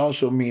safe. It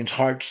also means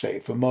heart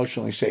safe,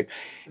 emotionally safe.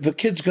 If a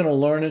kid's going to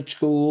learn at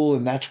school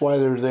and that's why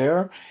they're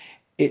there,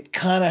 it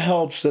kind of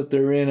helps that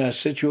they're in a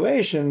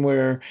situation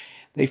where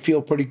they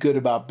feel pretty good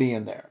about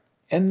being there.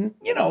 And,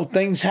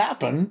 things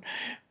happen,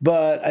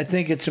 but I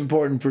think it's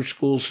important for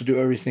schools to do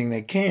everything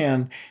they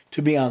can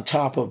to be on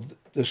top of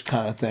this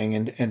kind of thing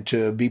and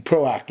to be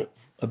proactive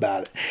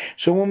about it.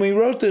 So when we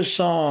wrote this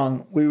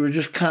song, we were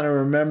just kind of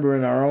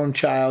remembering our own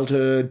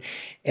childhood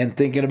and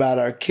thinking about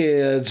our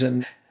kids.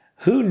 And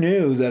who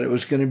knew that it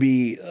was going to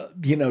be,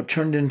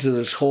 turned into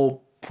this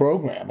whole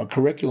program, a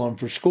curriculum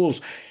for schools.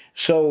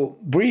 So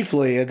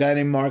briefly, a guy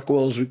named Mark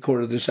Wills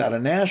recorded this out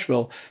of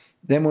Nashville.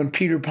 Then when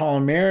Peter, Paul,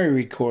 and Mary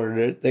recorded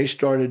it, they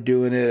started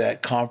doing it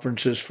at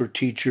conferences for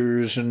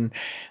teachers. And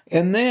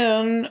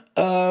then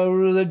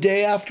the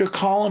day after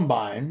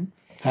Columbine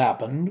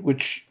happened,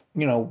 which,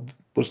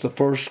 was the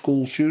first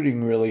school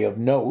shooting really of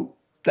note,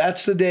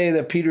 that's the day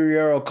that Peter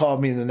Yarrow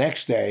called me the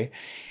next day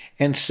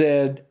and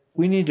said,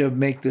 we need to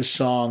make this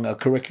song a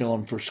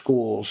curriculum for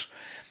schools.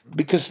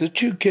 Because the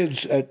two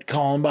kids at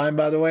Columbine,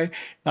 by the way,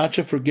 not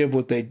to forgive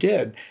what they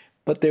did,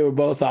 but they were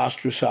both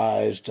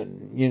ostracized.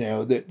 And,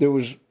 there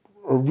was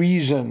a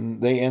reason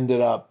they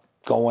ended up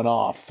going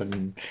off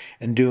and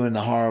doing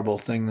the horrible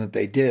thing that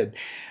they did.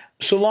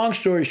 So long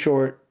story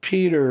short,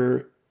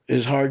 Peter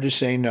is hard to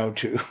say no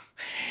to.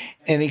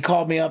 And he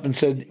called me up and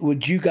said,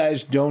 would you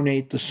guys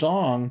donate the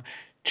song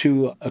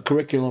to a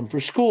curriculum for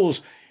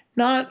schools?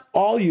 Not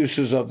all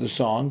uses of the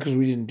song, because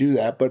we didn't do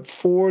that, but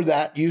for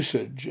that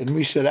usage. And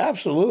we said,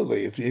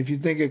 absolutely, if you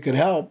think it could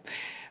help.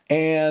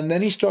 And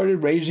then he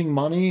started raising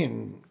money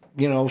and,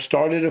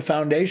 started a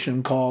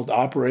foundation called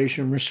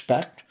Operation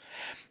Respect,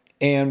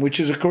 and which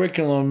is a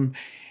curriculum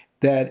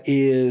that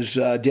is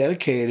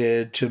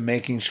dedicated to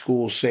making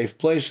schools safe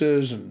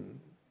places and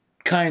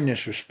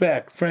kindness,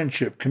 respect,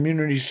 friendship,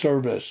 community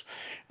service,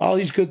 all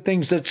these good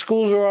things that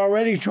schools are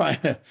already trying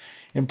to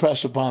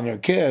impress upon their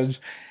kids.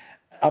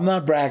 I'm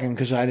not bragging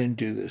because I didn't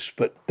do this,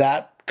 but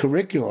that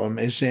curriculum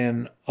is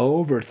in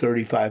over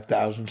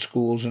 35,000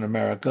 schools in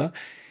America.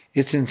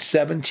 It's in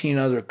 17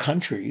 other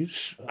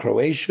countries,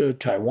 Croatia,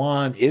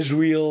 Taiwan,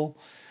 Israel.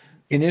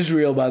 In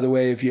Israel, by the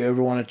way, if you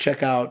ever want to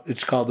check out,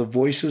 it's called the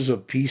Voices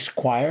of Peace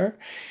Choir.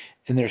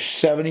 And there's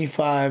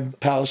 75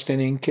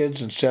 Palestinian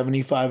kids and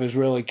 75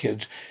 Israeli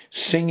kids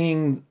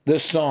singing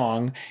this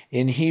song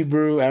in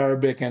Hebrew,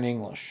 Arabic, and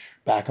English,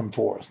 back and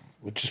forth,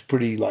 which is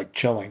pretty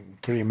chilling,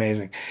 pretty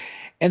amazing.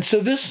 And so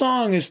this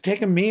song has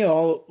taken me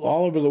all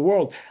over the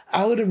world.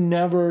 I would have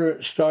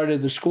never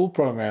started the school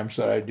programs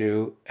that I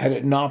do had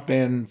it not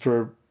been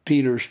for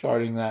Peter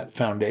starting that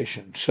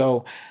foundation.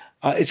 So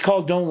it's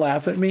called Don't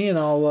Laugh at Me, and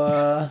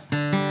I'll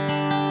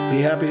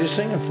be happy to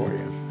sing it for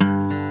you.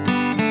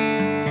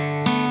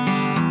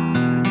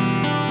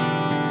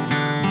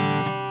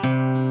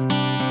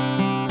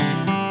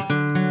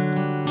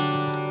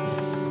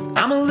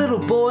 I'm a little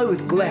boy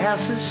with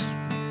glasses,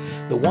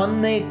 the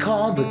one they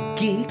call the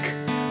geek.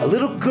 A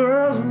little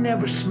girl who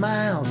never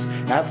smiles.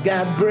 I've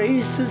got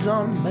braces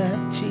on my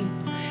teeth,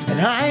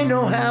 and I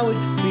know how it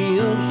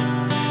feels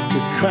to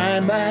cry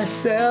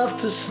myself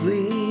to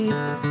sleep.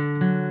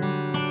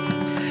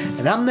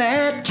 And I'm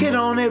that kid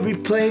on every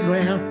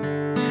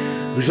playground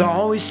who's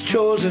always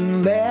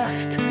chosen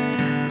last.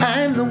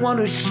 I'm the one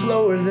who's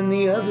slower than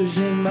the others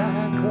in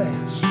my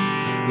class.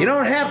 You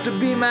don't have to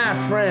be my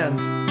friend,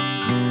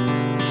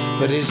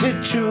 but is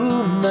it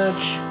too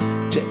much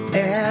to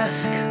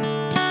ask?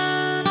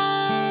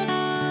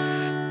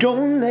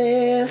 Don't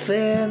laugh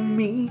at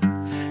me,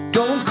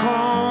 don't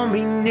call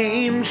me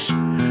names,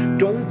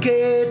 don't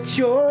get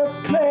your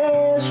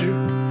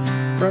pleasure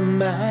from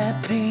my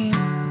pain.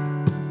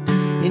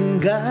 In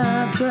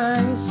God's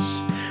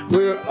eyes,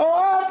 we're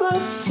all the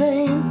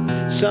same.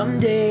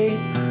 Someday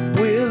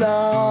we'll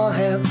all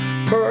have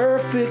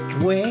perfect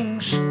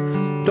wings.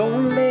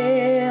 Don't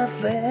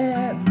laugh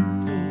at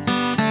me.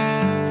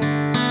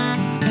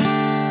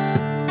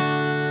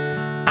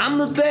 I'm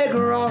the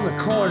beggar on the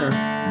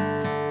corner.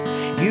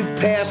 You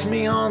pass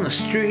me on the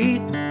street.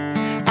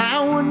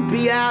 I wouldn't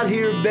be out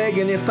here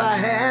begging if I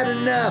had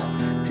enough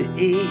to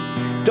eat.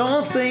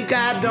 Don't think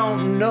I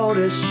don't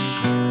notice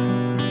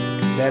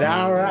that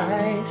our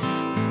eyes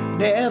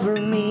never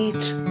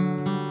meet.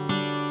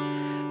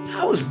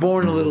 I was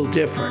born a little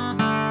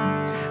different.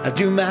 I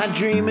do my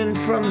dreaming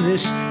from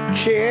this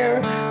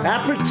chair.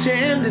 I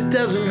pretend it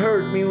doesn't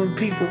hurt me when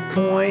people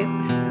point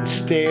and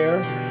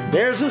stare.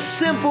 There's a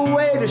simple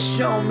way to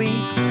show me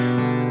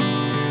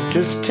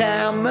just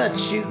how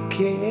much you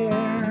care.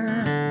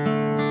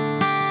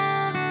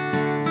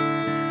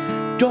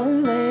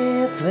 Don't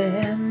laugh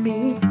at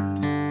me,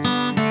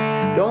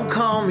 don't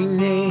call me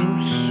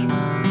names,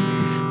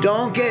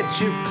 don't get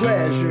your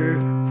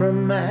pleasure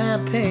from my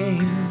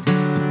pain.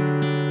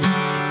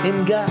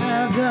 In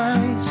God's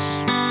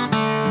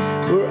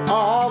eyes, we're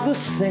all the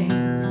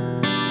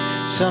same.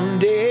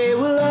 Someday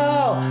we'll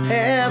all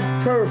have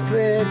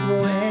perfect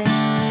wings.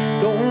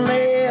 Don't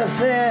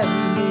laugh at me.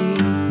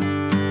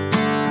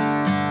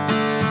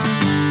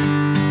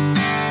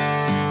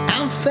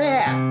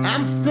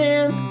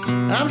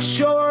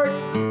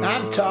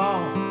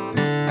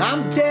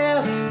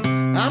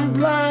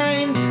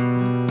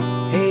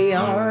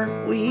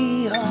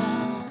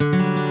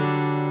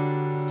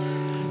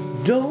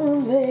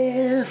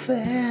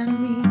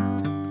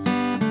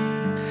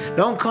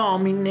 Don't call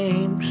me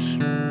names.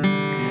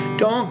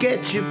 Don't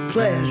get your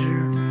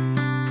pleasure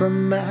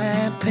from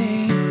my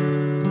pain.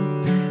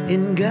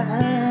 In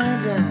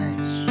God's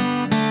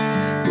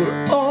eyes,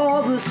 we're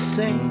all the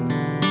same.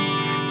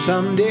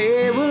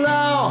 Someday we'll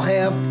all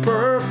have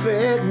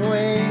perfect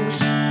wings.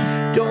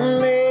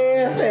 Don't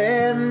laugh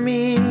at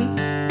me.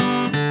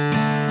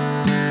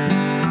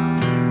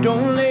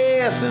 Don't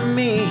laugh at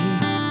me.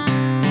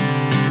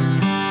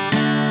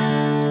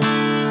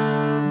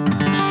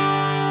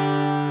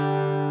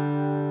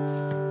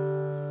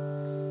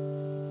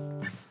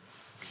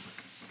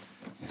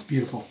 It's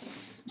beautiful.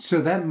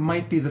 So that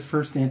might be the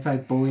first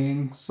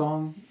anti-bullying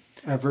song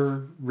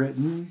ever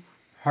written.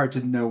 Hard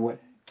to know what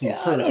came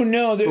first. I don't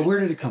know. But where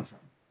did it come from?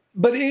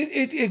 But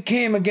it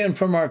came again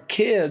from our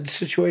kids,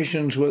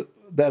 situations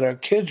that our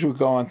kids were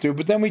going through.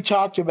 But then we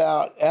talked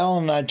about,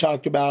 Alan and I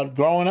talked about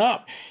growing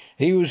up.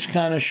 He was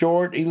kind of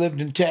short. He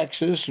lived in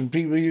Texas, and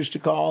people used to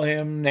call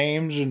him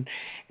names. And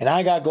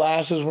I got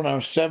glasses when I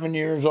was 7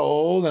 years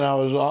old, and I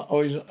was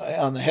always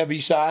on the heavy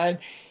side.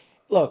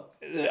 Look,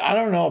 I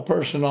don't know a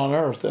person on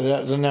earth that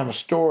doesn't have a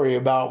story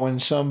about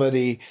when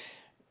somebody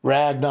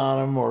ragged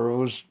on him or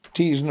was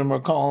teasing him or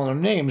calling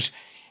him names.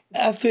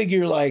 I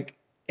figure like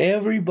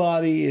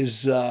everybody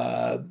is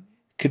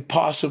could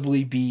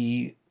possibly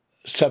be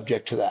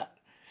subject to that.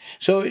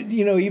 So,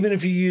 you know, even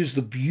if you use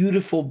the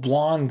beautiful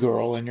blonde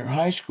girl in your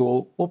high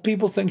school, well,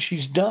 people think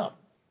she's dumb.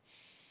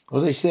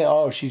 Or they say,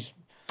 oh, she's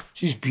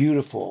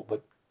beautiful,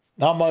 but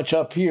not much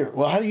up here.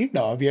 Well, how do you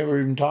know? Have you ever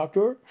even talked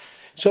to her?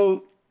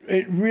 So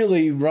it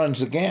really runs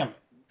the gamut.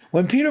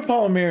 When Peter,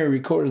 Paul, and Mary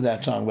recorded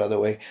that song, by the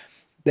way,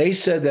 they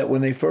said that when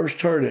they first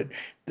heard it,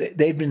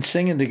 they'd been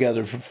singing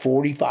together for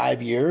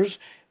 45 years,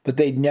 but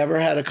they'd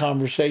never had a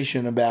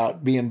conversation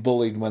about being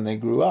bullied when they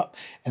grew up.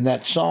 And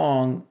that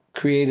song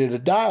created a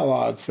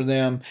dialogue for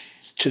them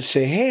to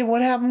say, hey,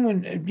 what happened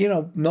when, you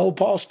know, Noel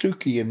Paul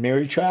Stuckey and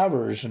Mary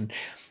Travers, and,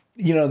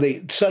 you know,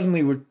 they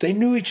suddenly they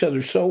knew each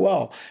other so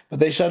well, but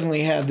they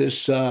suddenly had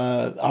this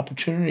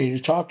opportunity to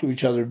talk to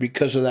each other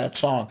because of that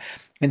song.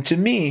 And to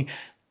me,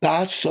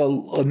 that's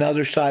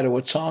another side of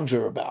what songs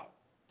are about,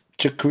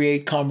 to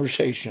create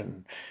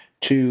conversation,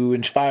 to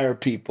inspire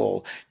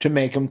people, to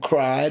make them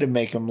cry, to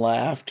make them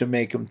laugh, to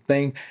make them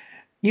think,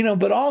 you know,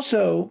 but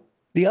also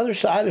the other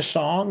side of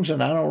songs,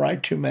 and I don't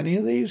write too many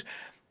of these,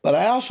 but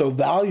I also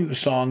value a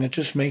song that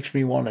just makes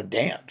me want to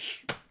dance,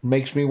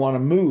 makes me want to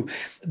move.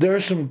 There are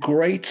some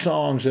great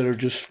songs that are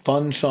just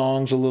fun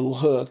songs, a little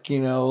hook, you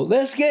know,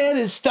 let's get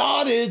it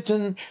started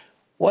and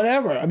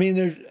whatever. I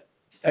mean,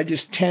 I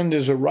just tend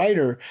as a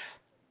writer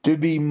to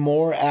be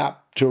more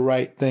apt to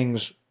write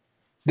things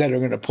that are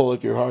going to pull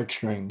at your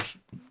heartstrings.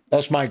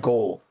 That's my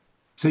goal.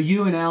 So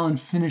you and Alan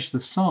finished the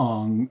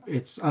song.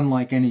 It's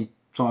unlike any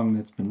song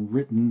that's been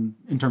written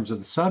in terms of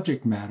the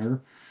subject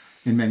matter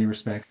in many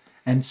respects.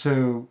 And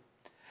so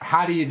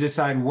how do you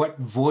decide what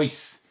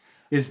voice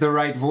is the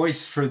right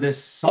voice for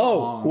this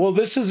song? Oh, well,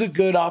 this is a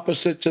good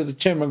opposite to the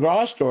Tim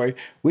McGraw story.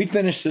 We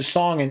finished the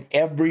song and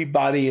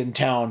everybody in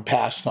town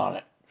passed on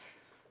it.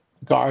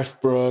 Garth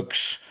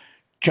Brooks,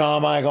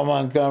 John Michael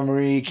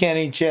Montgomery,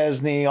 Kenny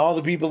Chesney, all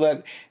the people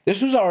that,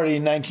 this was already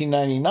in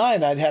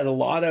 1999. I'd had a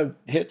lot of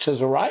hits as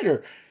a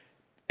writer.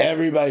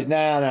 Everybody's,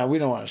 nah, we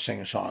don't want to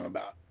sing a song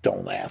about,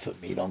 don't laugh at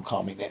me, don't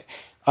call me that.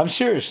 I'm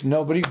serious,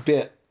 nobody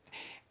bit.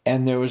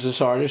 And there was this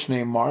artist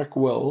named Mark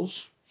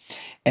Wills,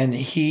 and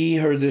he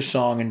heard this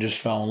song and just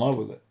fell in love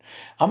with it.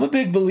 I'm a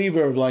big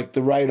believer of like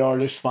the right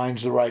artist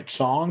finds the right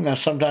song. Now,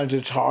 sometimes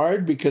it's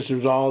hard because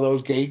there's all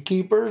those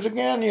gatekeepers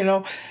again, you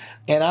know.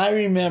 And I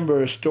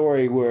remember a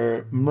story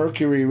where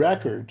Mercury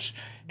Records,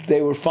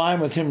 they were fine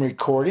with him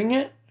recording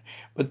it,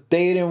 but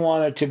they didn't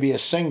want it to be a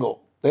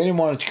single. They didn't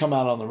want it to come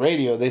out on the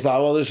radio. They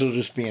thought, well, this will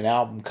just be an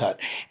album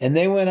cut. And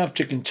they went up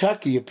to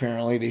Kentucky,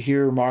 apparently, to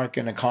hear Mark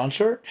in a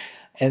concert.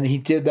 And he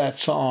did that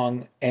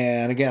song.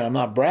 And again, I'm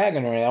not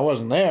bragging or anything. I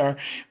wasn't there.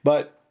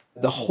 But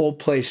the whole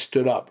place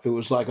stood up. It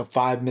was like a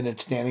 5-minute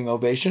standing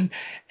ovation.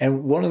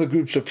 And one of the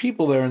groups of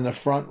people there in the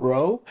front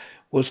row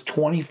was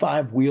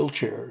 25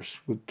 wheelchairs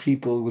with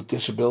people with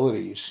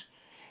disabilities.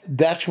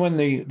 That's when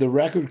the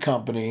record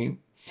company,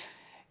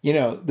 you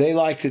know, they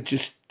like to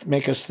just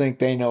make us think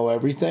they know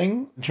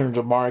everything in terms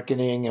of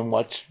marketing and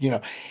what's, you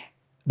know.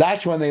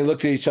 That's when they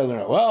looked at each other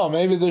and, well,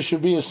 maybe this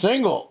should be a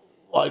single.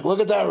 Like, look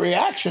at that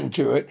reaction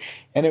to it.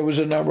 And it was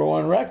a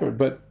 #1 record,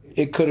 but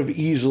it could have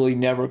easily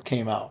never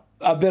came out.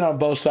 I've been on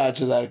both sides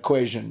of that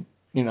equation.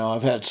 You know,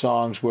 I've had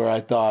songs where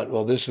I thought,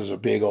 well, this is a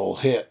big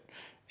old hit,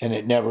 and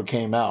it never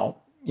came out.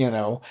 You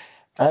know,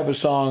 I have a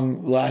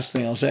song, last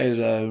thing I'll say is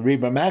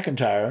Reba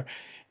McEntire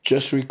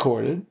just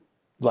recorded,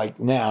 like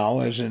now,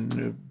 as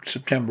in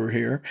September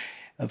here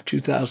of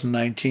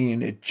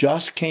 2019. It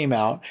just came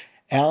out.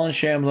 Alan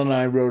Shamblin and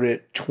I wrote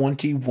it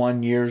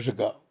 21 years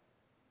ago.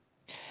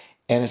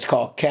 And it's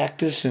called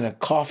Cactus in a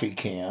Coffee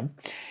Can.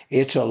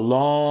 It's a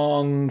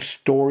long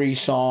story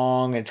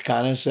song. It's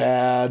kind of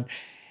sad.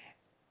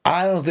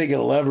 I don't think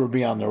it'll ever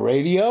be on the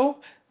radio,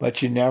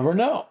 but you never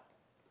know.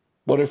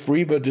 What if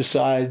Reba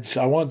decides,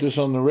 I want this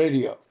on the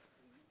radio?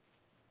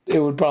 it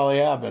would probably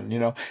happen, you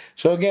know.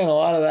 So again, a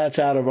lot of that's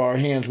out of our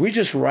hands. We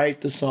just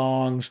write the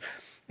songs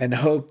and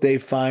hope they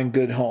find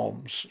good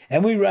homes.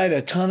 And we write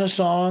a ton of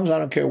songs. I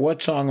don't care what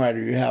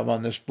songwriter you have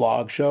on this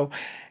blog show.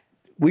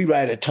 We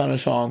write a ton of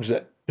songs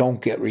that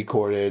don't get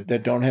recorded,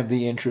 that don't have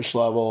the interest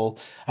level.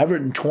 I've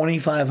written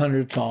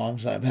 2,500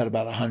 songs. And I've had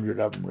about 100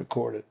 of them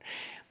recorded.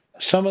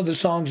 Some of the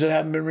songs that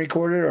haven't been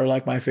recorded are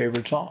like my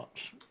favorite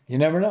songs. You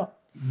never know.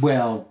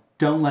 Well,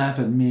 Don't Laugh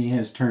at Me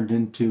has turned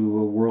into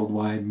a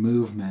worldwide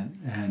movement,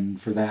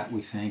 and for that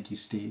we thank you,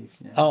 Steve.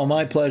 Yeah. Oh,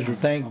 my pleasure.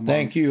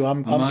 Thank you.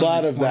 I'm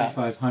glad of that.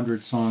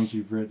 2,500 songs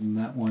you've written,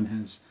 that one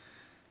has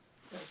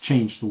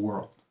changed the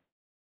world.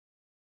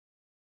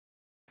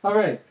 All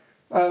right.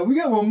 We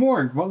got one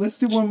more. Well, let's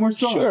do one more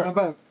song. Sure. How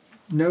about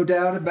No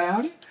Doubt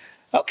About It?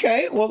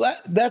 Okay, well,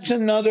 that's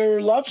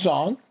another love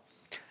song,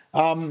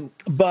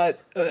 but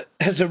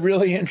has a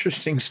really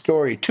interesting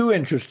story, two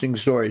interesting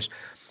stories.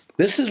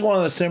 This is one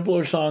of the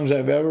simpler songs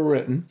I've ever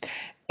written.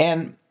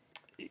 And,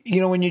 you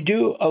know, when you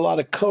do a lot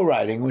of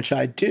co-writing, which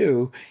I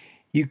do,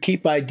 you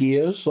keep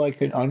ideas like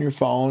on your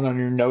phone, on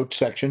your notes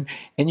section,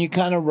 and you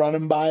kind of run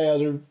them by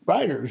other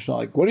writers.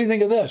 Like, what do you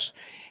think of this?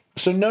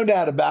 So No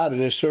Doubt About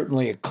It is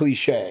certainly a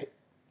cliche.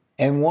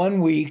 And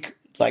one week,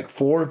 like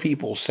 4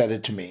 people said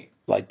it to me,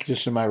 like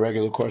just in my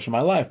regular course of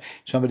my life.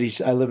 I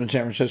live in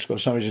San Francisco.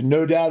 Somebody said,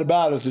 no doubt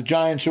about it, the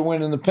Giants are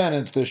winning the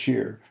pennant this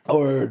year.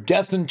 Or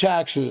death and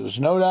taxes,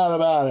 no doubt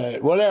about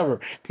it, whatever.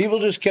 People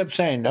just kept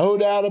saying, no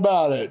doubt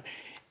about it.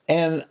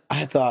 And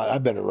I thought, I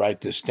better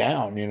write this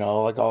down, you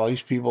know, like all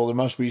these people, there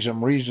must be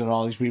some reason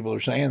all these people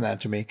are saying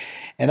that to me.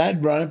 And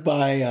I'd run it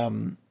by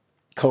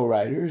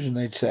co-writers, and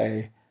they'd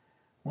say,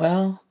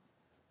 well,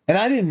 and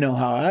I didn't know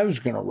how I was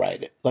going to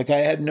write it. Like, I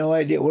had no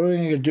idea. What are we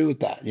going to do with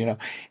that, you know?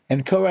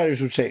 And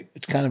co-writers would say,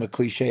 it's kind of a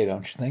cliche,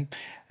 don't you think?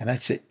 And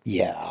I'd say,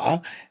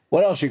 yeah.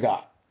 What else you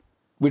got?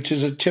 Which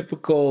is a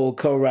typical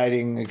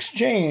co-writing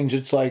exchange.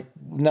 It's like,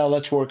 no,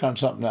 let's work on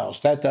something else.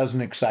 That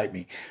doesn't excite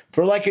me.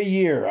 For like a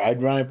year,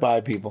 I'd run it by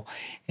people.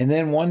 And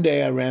then one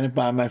day I ran it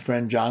by my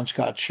friend John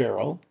Scott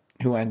Sherrill,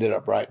 who I ended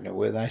up writing it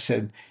with. I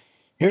said,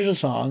 here's a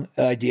song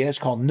idea. It's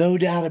called No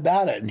Doubt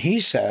About It. And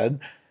he said,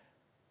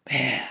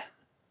 man,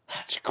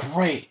 that's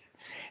great.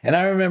 And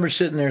I remember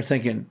sitting there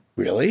thinking,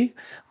 really?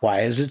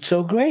 Why is it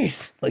so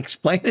great? Like,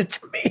 explain it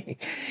to me.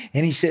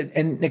 And he said,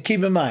 and now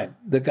keep in mind,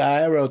 the guy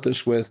I wrote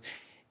this with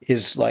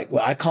is like,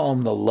 well, I call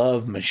him the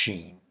love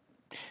machine.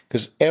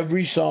 Because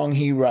every song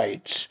he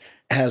writes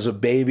has a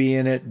baby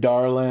in it,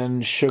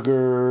 darling,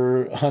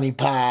 sugar, honey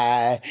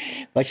pie.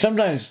 Like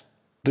sometimes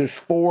there's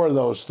 4 of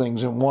those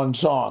things in one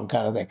song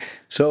kind of thing.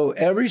 So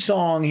every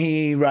song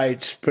he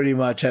writes pretty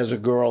much has a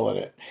girl in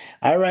it.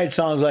 I write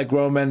songs like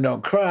Grown Men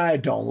Don't Cry,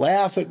 Don't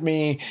Laugh at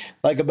Me,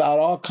 like about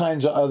all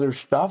kinds of other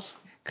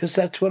stuff, because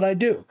that's what I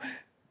do.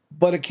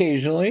 But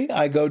occasionally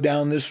I go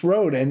down this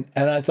road, and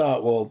I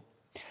thought, well,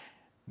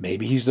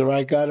 maybe he's the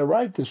right guy to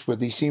write this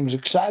with. He seems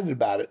excited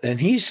about it. And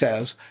he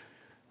says,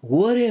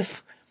 what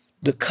if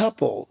the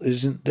couple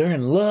they're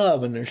in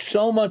love, and they're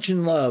so much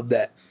in love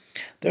that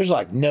there's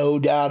like no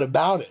doubt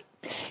about it.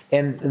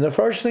 And the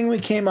first thing we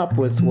came up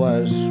with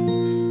was,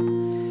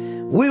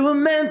 we were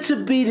meant to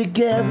be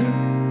together,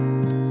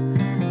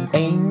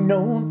 ain't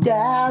no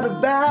doubt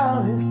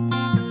about it.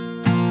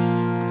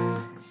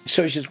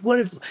 So he says, what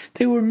if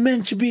they were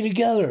meant to be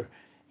together?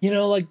 You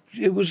know, like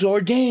it was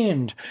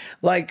ordained,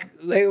 like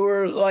they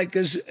were like,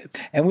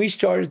 and we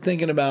started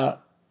thinking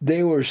about,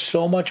 they were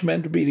so much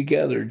meant to be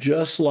together,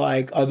 just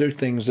like other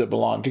things that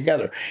belong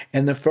together.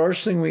 And the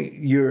first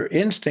thing your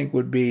instinct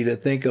would be to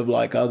think of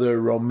like other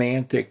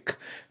romantic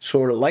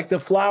sort of, like the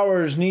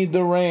flowers need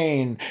the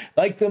rain,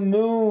 like the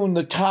moon,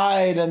 the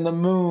tide and the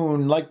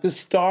moon, like the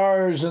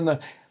stars and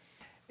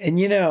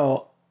you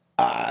know,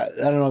 I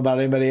don't know about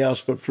anybody else,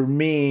 but for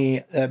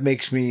me, that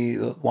makes me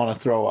want to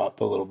throw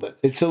up a little bit.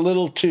 It's a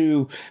little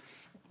too,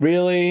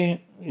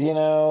 really, you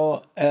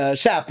know,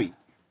 sappy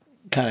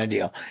kind of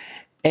deal.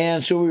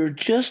 And so we were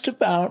just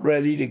about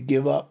ready to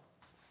give up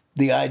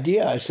the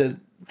idea. I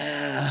said,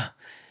 I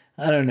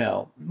don't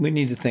know. We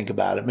need to think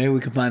about it. Maybe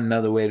we can find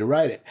another way to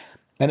write it.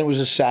 And it was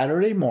a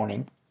Saturday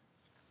morning,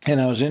 and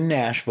I was in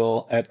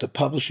Nashville at the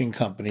publishing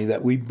company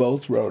that we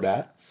both wrote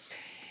at.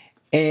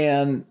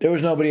 And there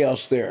was nobody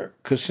else there,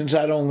 because since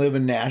I don't live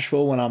in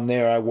Nashville, when I'm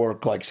there, I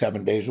work like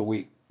 7 days a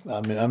week.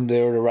 I mean, I'm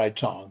there to write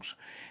songs.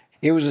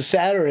 It was a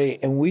Saturday,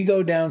 and we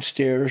go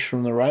downstairs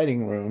from the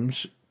writing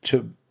rooms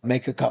to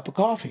make a cup of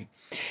coffee.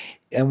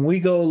 And we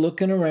go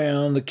looking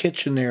around the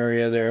kitchen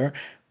area there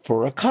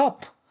for a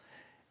cup.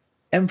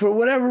 And for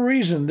whatever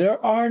reason,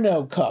 there are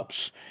no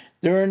cups.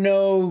 There are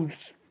no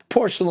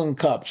porcelain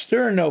cups.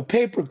 There are no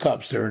paper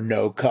cups. There are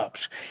no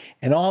cups.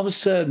 And all of a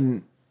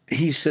sudden,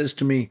 he says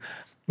to me,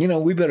 you know,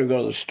 we better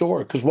go to the store,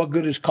 because what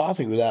good is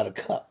coffee without a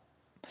cup?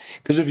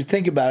 Because if you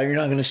think about it, you're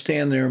not going to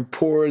stand there and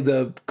pour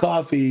the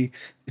coffee.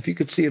 If you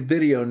could see a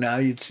video now,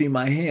 you'd see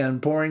my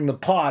hand pouring the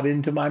pot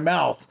into my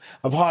mouth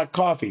of hot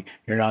coffee.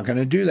 You're not going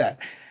to do that.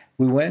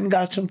 We went and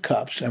got some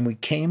cups, and we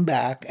came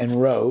back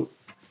and wrote,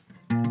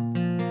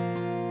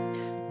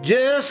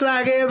 just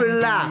like every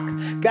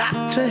lock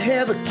got to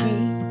have a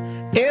key,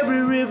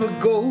 Every river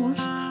goes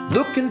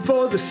looking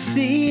for the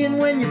sea, and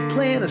when you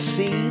plant a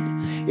seed,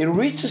 it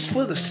reaches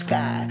for the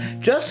sky,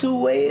 just the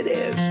way it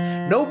is.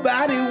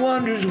 Nobody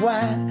wonders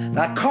why.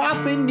 Like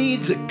coffee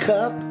needs a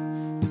cup,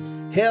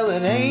 hell,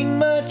 it ain't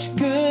much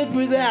good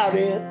without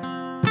it.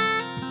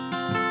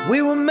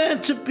 We were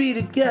meant to be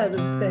together,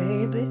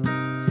 baby,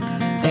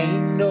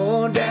 ain't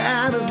no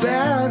doubt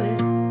about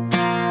it.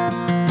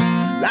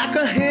 Like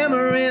a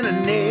hammer and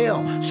a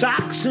nail,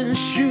 socks and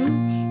shoes,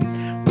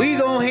 we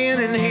go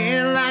hand in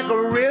hand like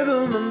a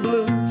rhythm and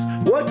blues.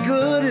 What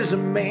good is a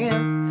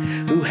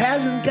man who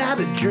hasn't got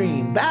a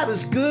dream? About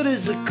as good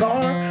as a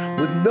car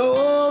with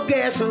no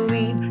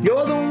gasoline.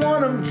 You're the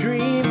one I'm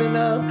dreaming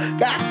of.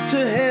 Got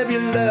to have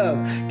your love,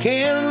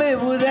 can't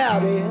live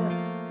without it.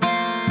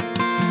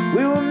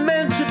 We were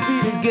meant to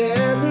be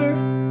together,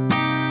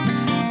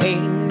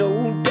 ain't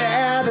no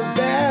doubt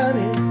about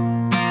it.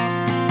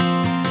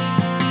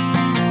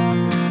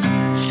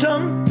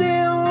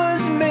 Something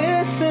was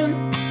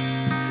missing,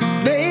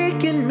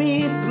 making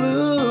me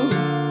blue.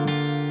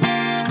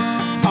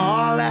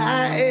 All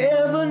I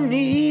ever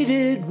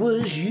needed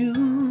was you.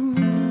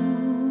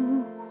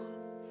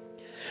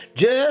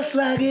 Just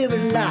like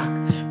every lock,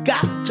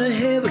 got to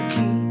have a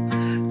key.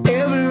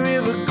 Every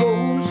river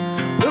goes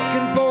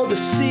looking for the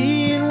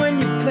sea, and when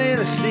you plant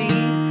a seed,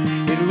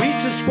 it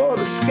reaches for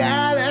the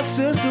sky. That's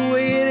just the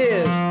way it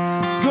is.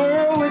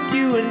 Girl, with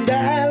you and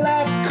I,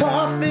 like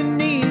coffee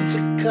needs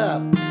a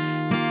cup,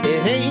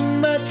 it ain't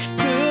much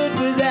good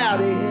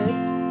without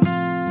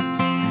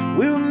it.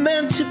 We were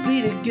meant to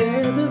be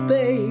together,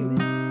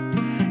 baby,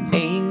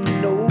 ain't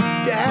no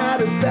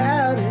doubt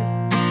about it.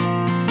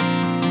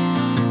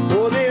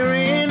 Oh, there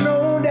ain't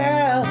no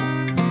doubt,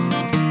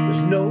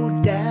 there's no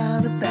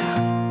doubt about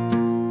it.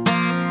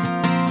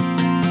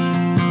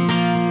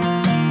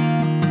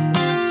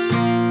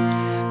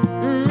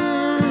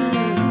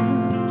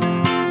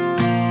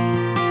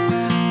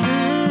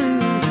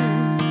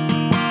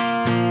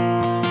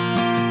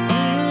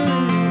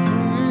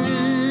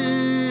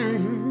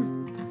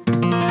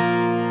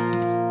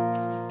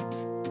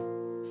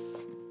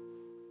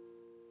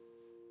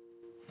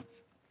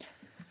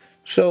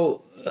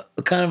 So,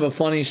 kind of a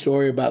funny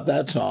story about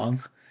that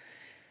song,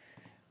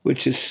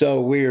 which is so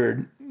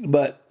weird,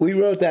 but we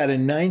wrote that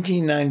in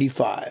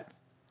 1995,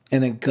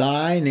 and a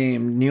guy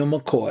named Neil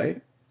McCoy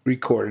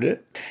recorded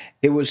it.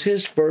 It was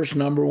his first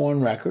number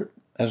one record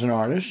as an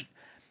artist.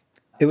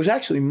 It was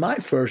actually my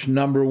first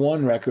number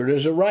one record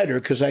as a writer,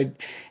 because I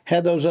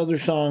had those other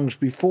songs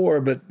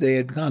before, but they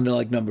had gone to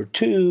like number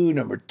 2,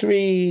 number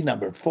 3,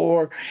 number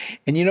 4,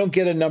 and you don't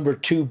get a number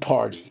 2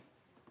 party.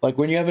 Like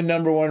when you have a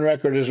number one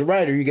record as a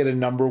writer, you get a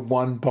number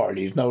 1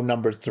 party. There's no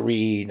number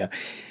 3. No.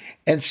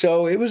 And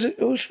so it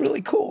was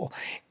really cool.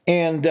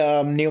 And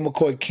Neil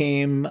McCoy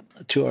came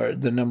to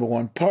the number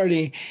 1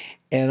 party,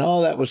 and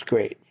all that was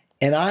great.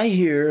 And I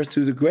hear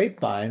through the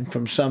grapevine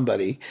from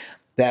somebody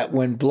that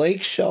when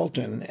Blake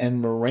Shelton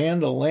and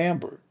Miranda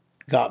Lambert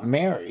got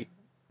married,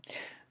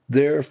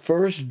 their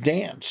first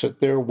dance at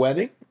their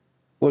wedding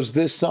was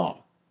this song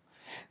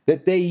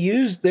that they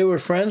used. They were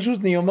friends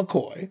with Neil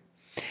McCoy.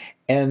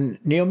 And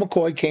Neil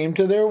McCoy came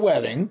to their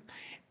wedding,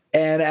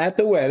 and at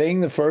the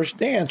wedding, the first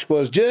dance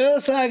was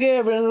just like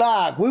every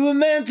lock. We were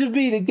meant to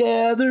be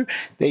together.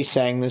 They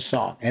sang this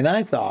song. And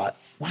I thought,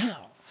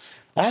 wow,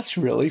 that's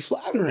really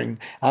flattering.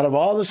 Out of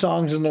all the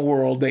songs in the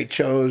world, they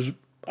chose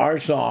our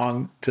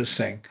song to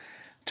sing,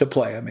 to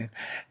play, I mean.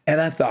 And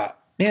I thought,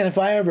 man,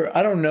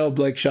 I don't know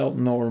Blake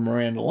Shelton or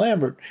Miranda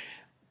Lambert.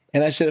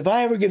 And I said, if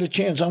I ever get a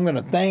chance, I'm going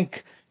to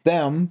thank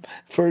them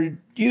for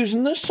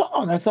using this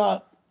song. I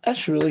thought,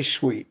 that's really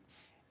sweet.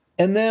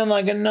 And then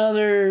like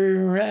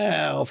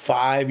another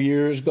 5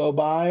 years go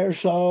by or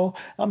so.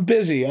 I'm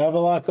busy. I have a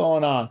lot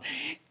going on.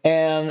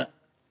 And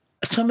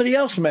somebody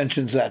else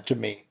mentions that to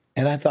me.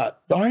 And I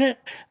thought, darn it,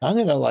 I'm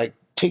going to like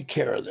take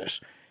care of this.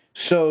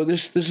 So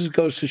this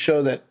goes to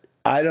show that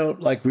I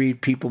don't like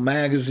read People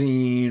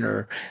magazine,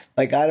 or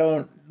like I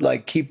don't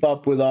like keep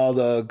up with all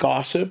the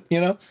gossip,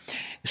 you know?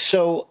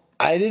 So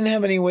I didn't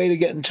have any way to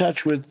get in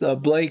touch with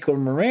Blake or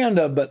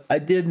Miranda, but I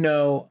did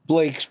know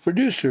Blake's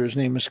producer. His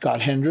name is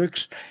Scott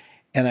Hendricks.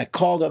 And I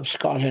called up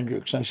Scott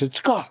Hendricks. I said,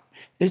 Scott,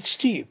 it's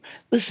Steve.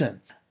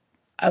 Listen,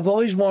 I've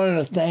always wanted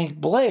to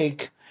thank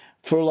Blake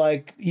for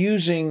like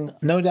using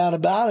No Doubt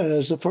About It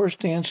as the first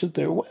dance at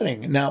their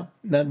wedding. Now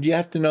you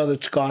have to know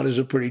that Scott is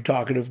a pretty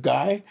talkative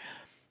guy.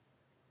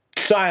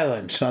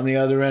 Silence on the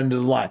other end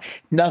of the line.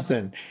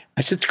 Nothing.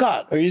 I said,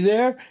 Scott, are you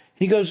there?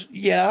 He goes,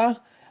 yeah.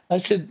 I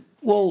said,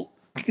 well,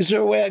 is there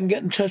a way I can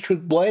get in touch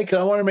with Blake?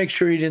 I want to make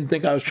sure he didn't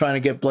think I was trying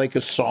to get Blake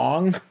a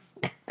song.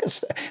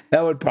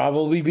 That would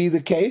probably be the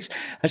case.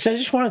 I said, I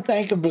just want to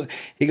thank him.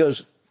 He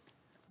goes,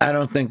 I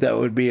don't think that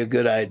would be a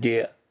good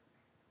idea.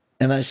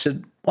 And I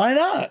said, why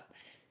not?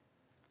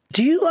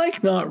 Do you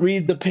like not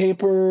read the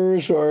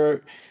papers?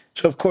 Or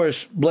so of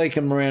course Blake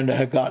and Miranda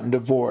had gotten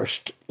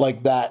divorced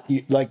like that,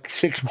 like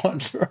 6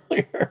 months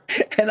earlier.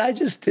 And I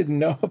just didn't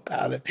know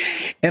about it.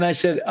 And I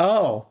said,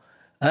 oh,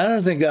 I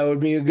don't think that would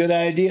be a good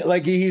idea.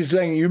 Like he's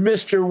saying, you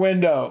missed your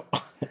window.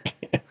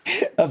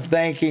 of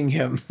thanking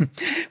him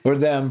or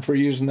them for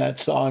using that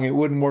song. It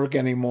wouldn't work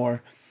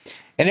anymore.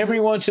 And every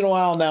once in a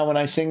while now when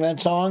I sing that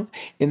song,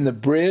 in the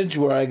bridge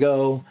where I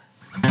go,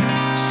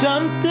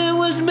 something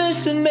was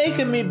missing,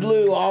 making me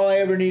blue, all I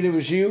ever needed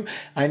was you,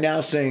 I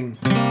now sing,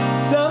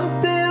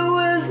 something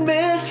was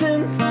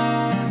missing,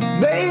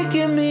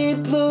 making me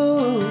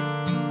blue,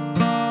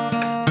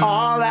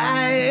 all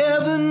I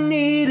ever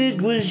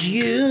needed was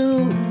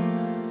you.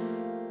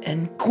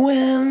 And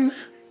Gwen,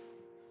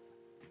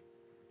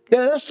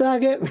 yes, I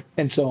get,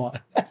 and so on.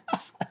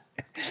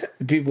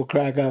 And people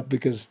crack up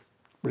because it's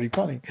pretty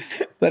funny.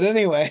 But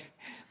anyway,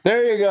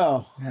 there you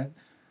go.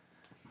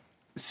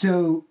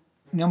 So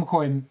Neil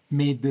McCoy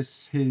made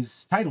this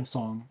his title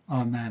song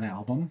on that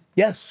album.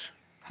 Yes.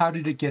 How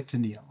did it get to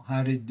Neil?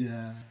 How did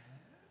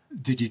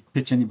you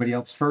pitch anybody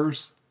else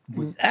first?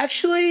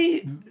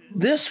 Actually,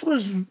 this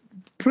was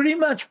pretty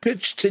much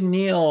pitched to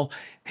Neil.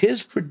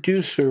 His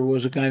producer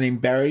was a guy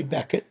named Barry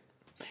Beckett,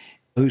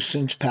 who's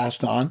since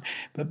passed on.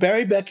 But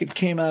Barry Beckett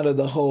came out of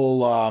the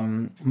whole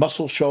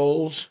Muscle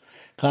Shoals,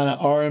 kind of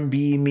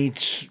R&B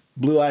meets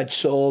Blue-Eyed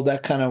Soul,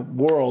 that kind of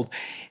world.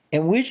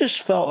 And we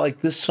just felt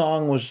like this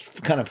song was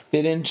kind of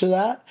fit into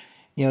that.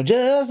 You know,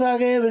 just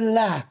like every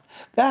life.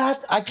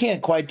 That, I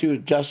can't quite do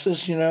it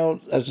justice, you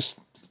know, as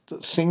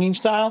a singing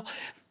style.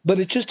 But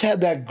it just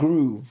had that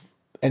groove.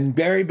 And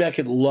Barry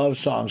Beckett loves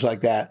songs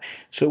like that.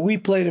 So we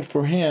played it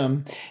for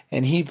him,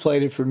 and he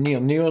played it for Neil.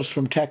 Neil's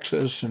from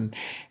Texas, and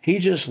he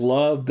just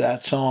loved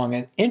that song.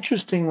 And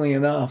interestingly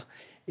enough,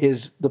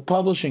 is the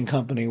publishing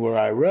company where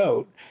I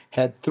wrote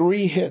had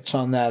 3 hits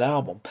on that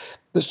album.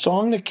 The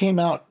song that came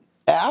out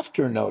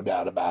after No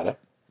Doubt About It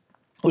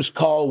was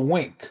called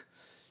Wink.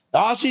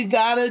 All she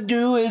gotta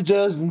do is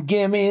just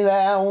give me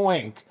that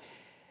wink,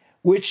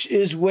 which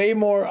is way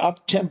more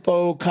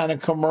up-tempo, kind of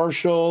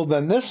commercial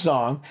than this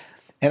song.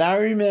 And I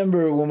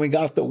remember when we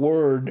got the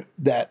word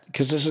that,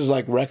 because this is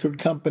like record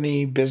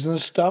company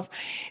business stuff,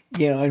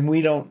 you know, and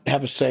we don't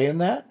have a say in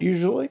that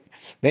usually.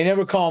 They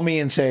never call me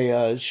and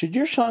say, should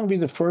your song be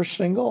the first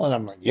single? And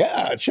I'm like,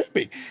 yeah, it should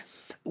be.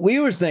 We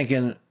were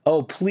thinking,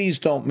 oh, please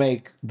don't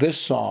make this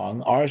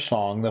song, our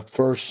song, the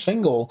first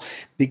single,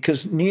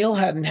 because Neil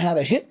hadn't had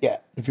a hit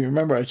yet. If you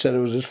remember, I said it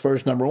was his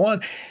first number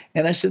 1.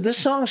 And I said, this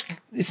song's,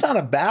 it's not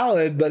a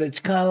ballad, but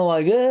it's kind of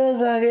like, it's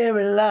like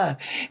every life.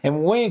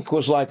 And Wink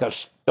was like a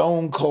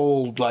stone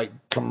cold, like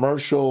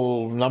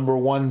commercial number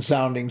 1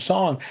 sounding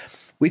song.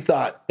 We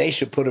thought they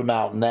should put them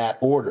out in that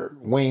order,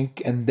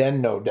 Wink and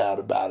then No Doubt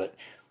About It.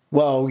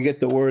 Well, we get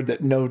the word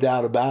that No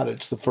Doubt About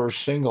It's the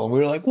first single. And we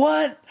were like,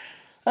 what?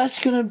 That's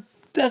gonna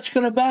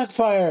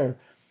backfire.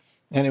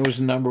 And it was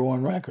the number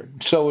 1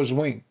 record. So was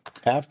Wink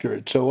after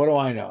it. So what do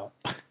I know?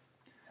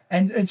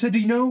 And so do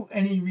you know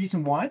any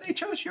reason why they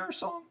chose your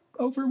song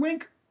over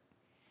Wink?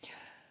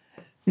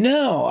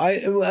 No,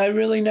 I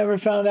really never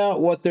found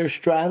out what their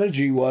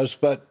strategy was,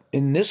 but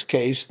in this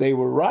case, they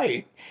were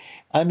right.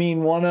 I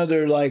mean, one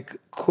other like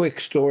quick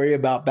story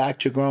about Back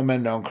to Grown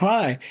Men Don't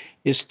Cry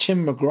is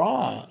Tim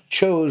McGraw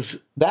chose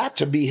that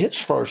to be his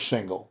first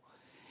single.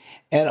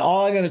 And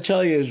all I'm going to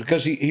tell you is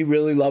because he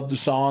really loved the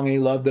song and he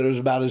loved that it was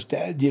about his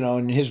dad, you know,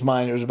 in his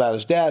mind it was about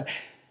his dad.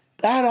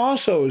 That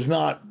also is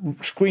not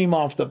scream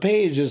off the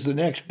page as the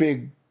next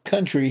big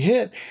country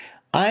hit.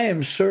 I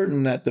am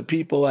certain that the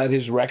people at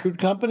his record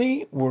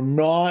company were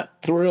not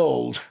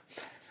thrilled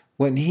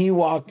when he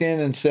walked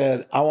in and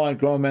said, I want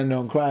Grown Men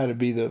Don't Cry to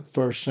be the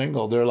first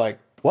single. They're like,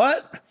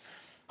 what?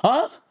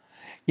 Huh?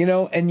 You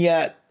know, and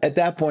yet at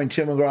that point,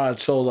 Tim McGraw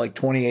had sold like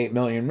 28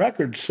 million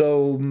records.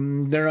 So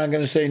they're not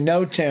going to say,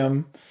 no,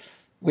 Tim,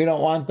 we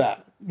don't want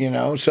that, you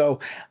know? So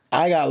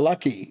I got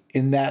lucky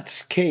in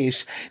that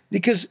case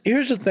because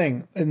here's the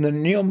thing. In the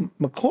Neil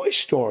McCoy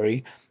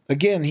story,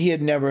 again, he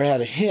had never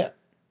had a hit,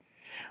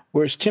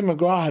 whereas Tim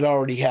McGraw had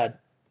already had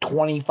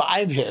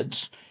 25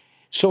 hits.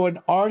 So an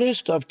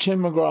artist of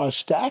Tim McGraw's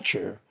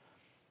stature,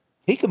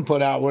 he can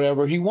put out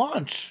whatever he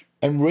wants,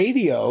 and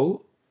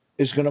radio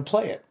is going to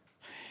play it.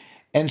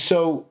 And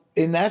so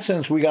in that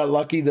sense, we got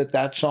lucky that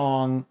that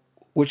song,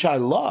 which I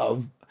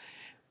love,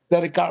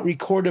 that it got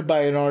recorded by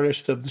an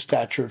artist of the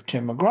stature of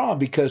Tim McGraw,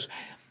 because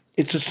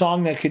it's a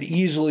song that could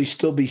easily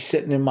still be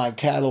sitting in my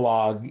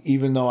catalog,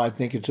 even though I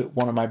think it's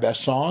one of my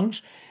best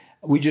songs.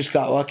 We just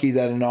got lucky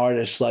that an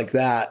artist like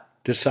that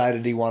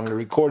decided he wanted to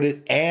record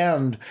it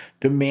and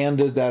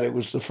demanded that it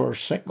was the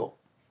first single.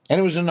 And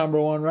it was a number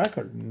 1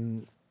 record.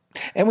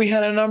 And we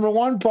had a number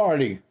 1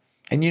 party.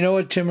 And you know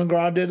what Tim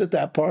McGraw did at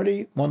that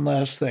party? One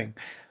last thing.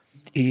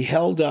 He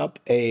held up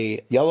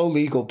a yellow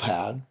legal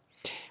pad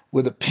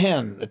with a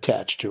pen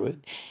attached to it.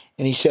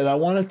 And he said, I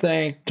want to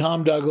thank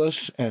Tom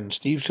Douglas and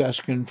Steve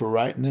Seskin for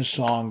writing this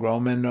song,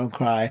 Grown Men Don't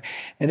Cry.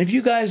 And if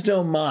you guys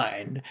don't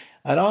mind,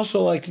 I'd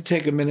also like to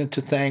take a minute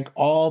to thank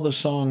all the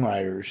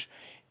songwriters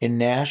in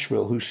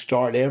Nashville who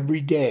start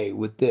every day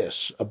with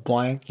this, a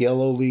blank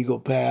yellow legal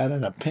pad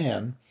and a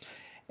pen,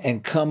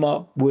 and come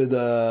up with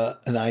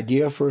an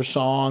idea for a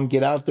song,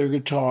 get out their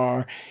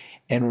guitar,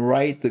 and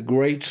write the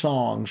great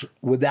songs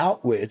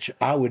without which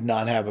I would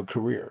not have a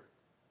career.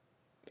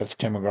 That's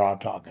Tim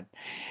McGraw talking.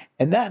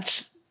 And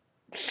that's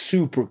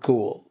super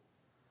cool.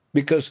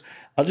 Because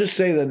I'll just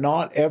say that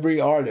not every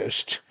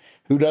artist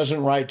who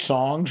doesn't write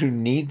songs, who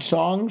needs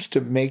songs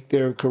to make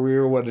their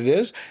career what it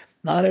is,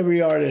 not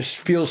every artist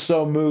feels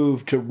so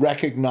moved to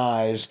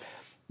recognize,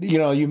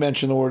 you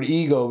mentioned the word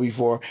ego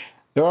before.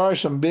 There are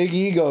some big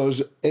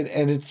egos,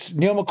 and it's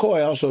Neil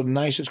McCoy, also the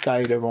nicest guy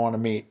you'd ever want to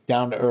meet,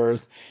 down to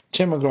earth.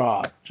 Tim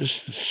McGraw,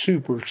 just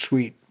super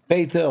sweet.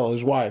 Faith Hill,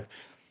 his wife.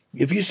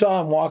 If you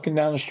saw him walking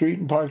down the street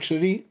in Park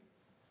City,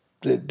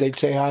 they'd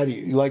say hi to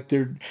you. Like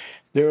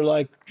they're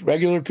like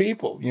regular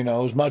people,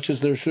 as much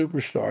as they're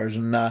superstars.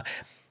 And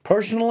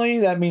personally,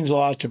 that means a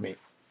lot to me.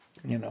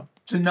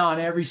 So not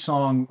every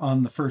song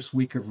on the first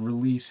week of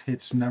release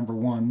hits number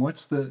one.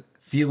 What's the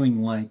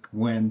feeling like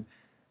when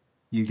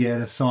you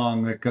get a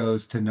song that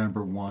goes to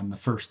number one the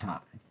first time?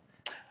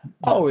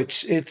 Oh,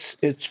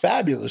 it's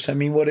fabulous. I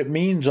mean, what it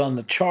means on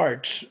the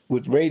charts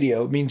with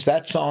radio, it means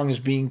that song is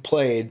being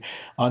played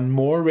on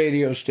more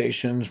radio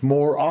stations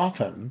more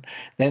often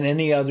than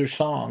any other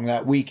song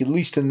that week, at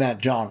least in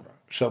that genre.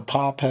 So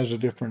pop has a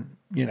different,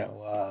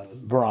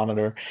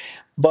 barometer,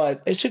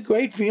 but it's a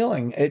great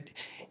feeling.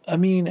 I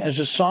mean, as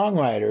a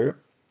songwriter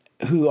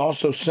who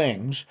also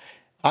sings,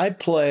 I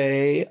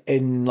play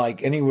in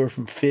like anywhere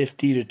from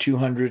 50 to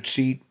 200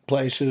 seat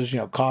places,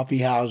 coffee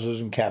houses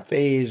and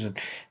cafes and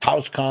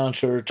house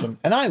concerts.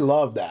 And I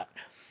love that.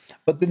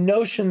 But the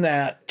notion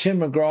that Tim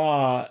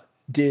McGraw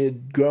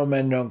did Grown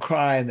Men Don't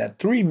Cry and that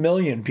 3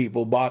 million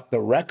people bought the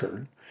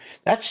record,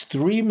 that's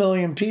 3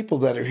 million people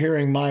that are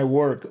hearing my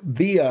work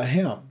via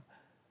him.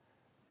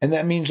 And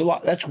that means a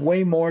lot. That's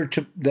way more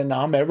than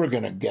I'm ever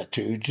going to get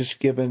to, just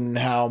given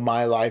how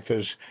my life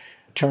has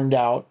turned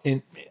out.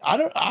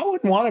 I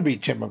wouldn't want to be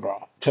Tim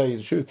McGraw, tell you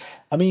the truth.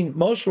 I mean,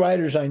 most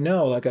writers I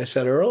know, like I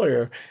said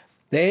earlier,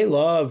 they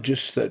love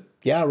just that,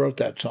 yeah, I wrote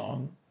that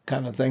song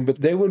kind of thing,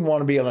 but they wouldn't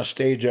want to be on a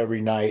stage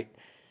every night,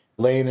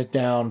 laying it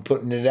down,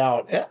 putting it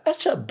out.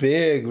 That's a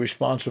big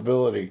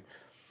responsibility.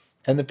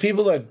 And the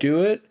people that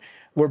do it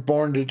were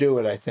born to do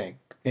it, I think,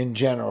 in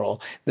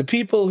general. The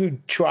people who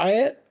try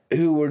it,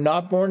 who were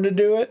not born to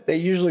do it, they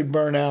usually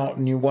burn out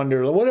and you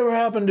wonder, whatever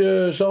happened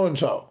to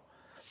so-and-so?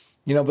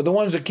 But the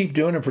ones that keep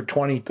doing it for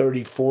 20,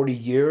 30, 40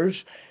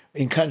 years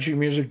in country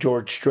music,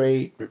 George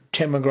Strait, or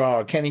Tim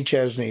McGraw, or Kenny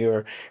Chesney,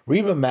 or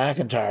Reba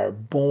McEntire,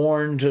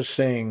 born to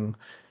sing,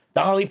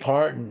 Dolly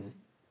Parton,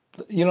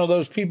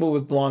 those people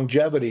with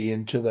longevity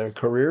into their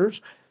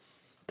careers,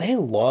 they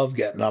love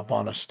getting up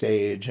on a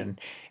stage and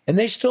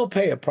they still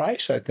pay a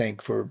price, I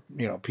think, for,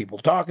 people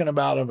talking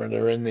about them, or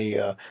they're in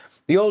the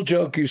old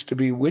joke used to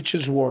be, which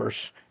is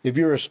worse? If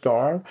you're a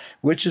star,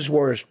 which is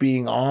worse,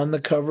 being on the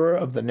cover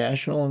of the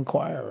National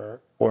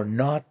Enquirer or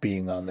not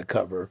being on the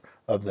cover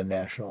of the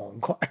National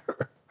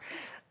Enquirer?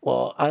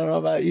 Well, I don't know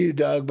about you,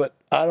 Doug, but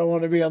I don't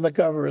want to be on the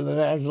cover of the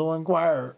National Enquirer.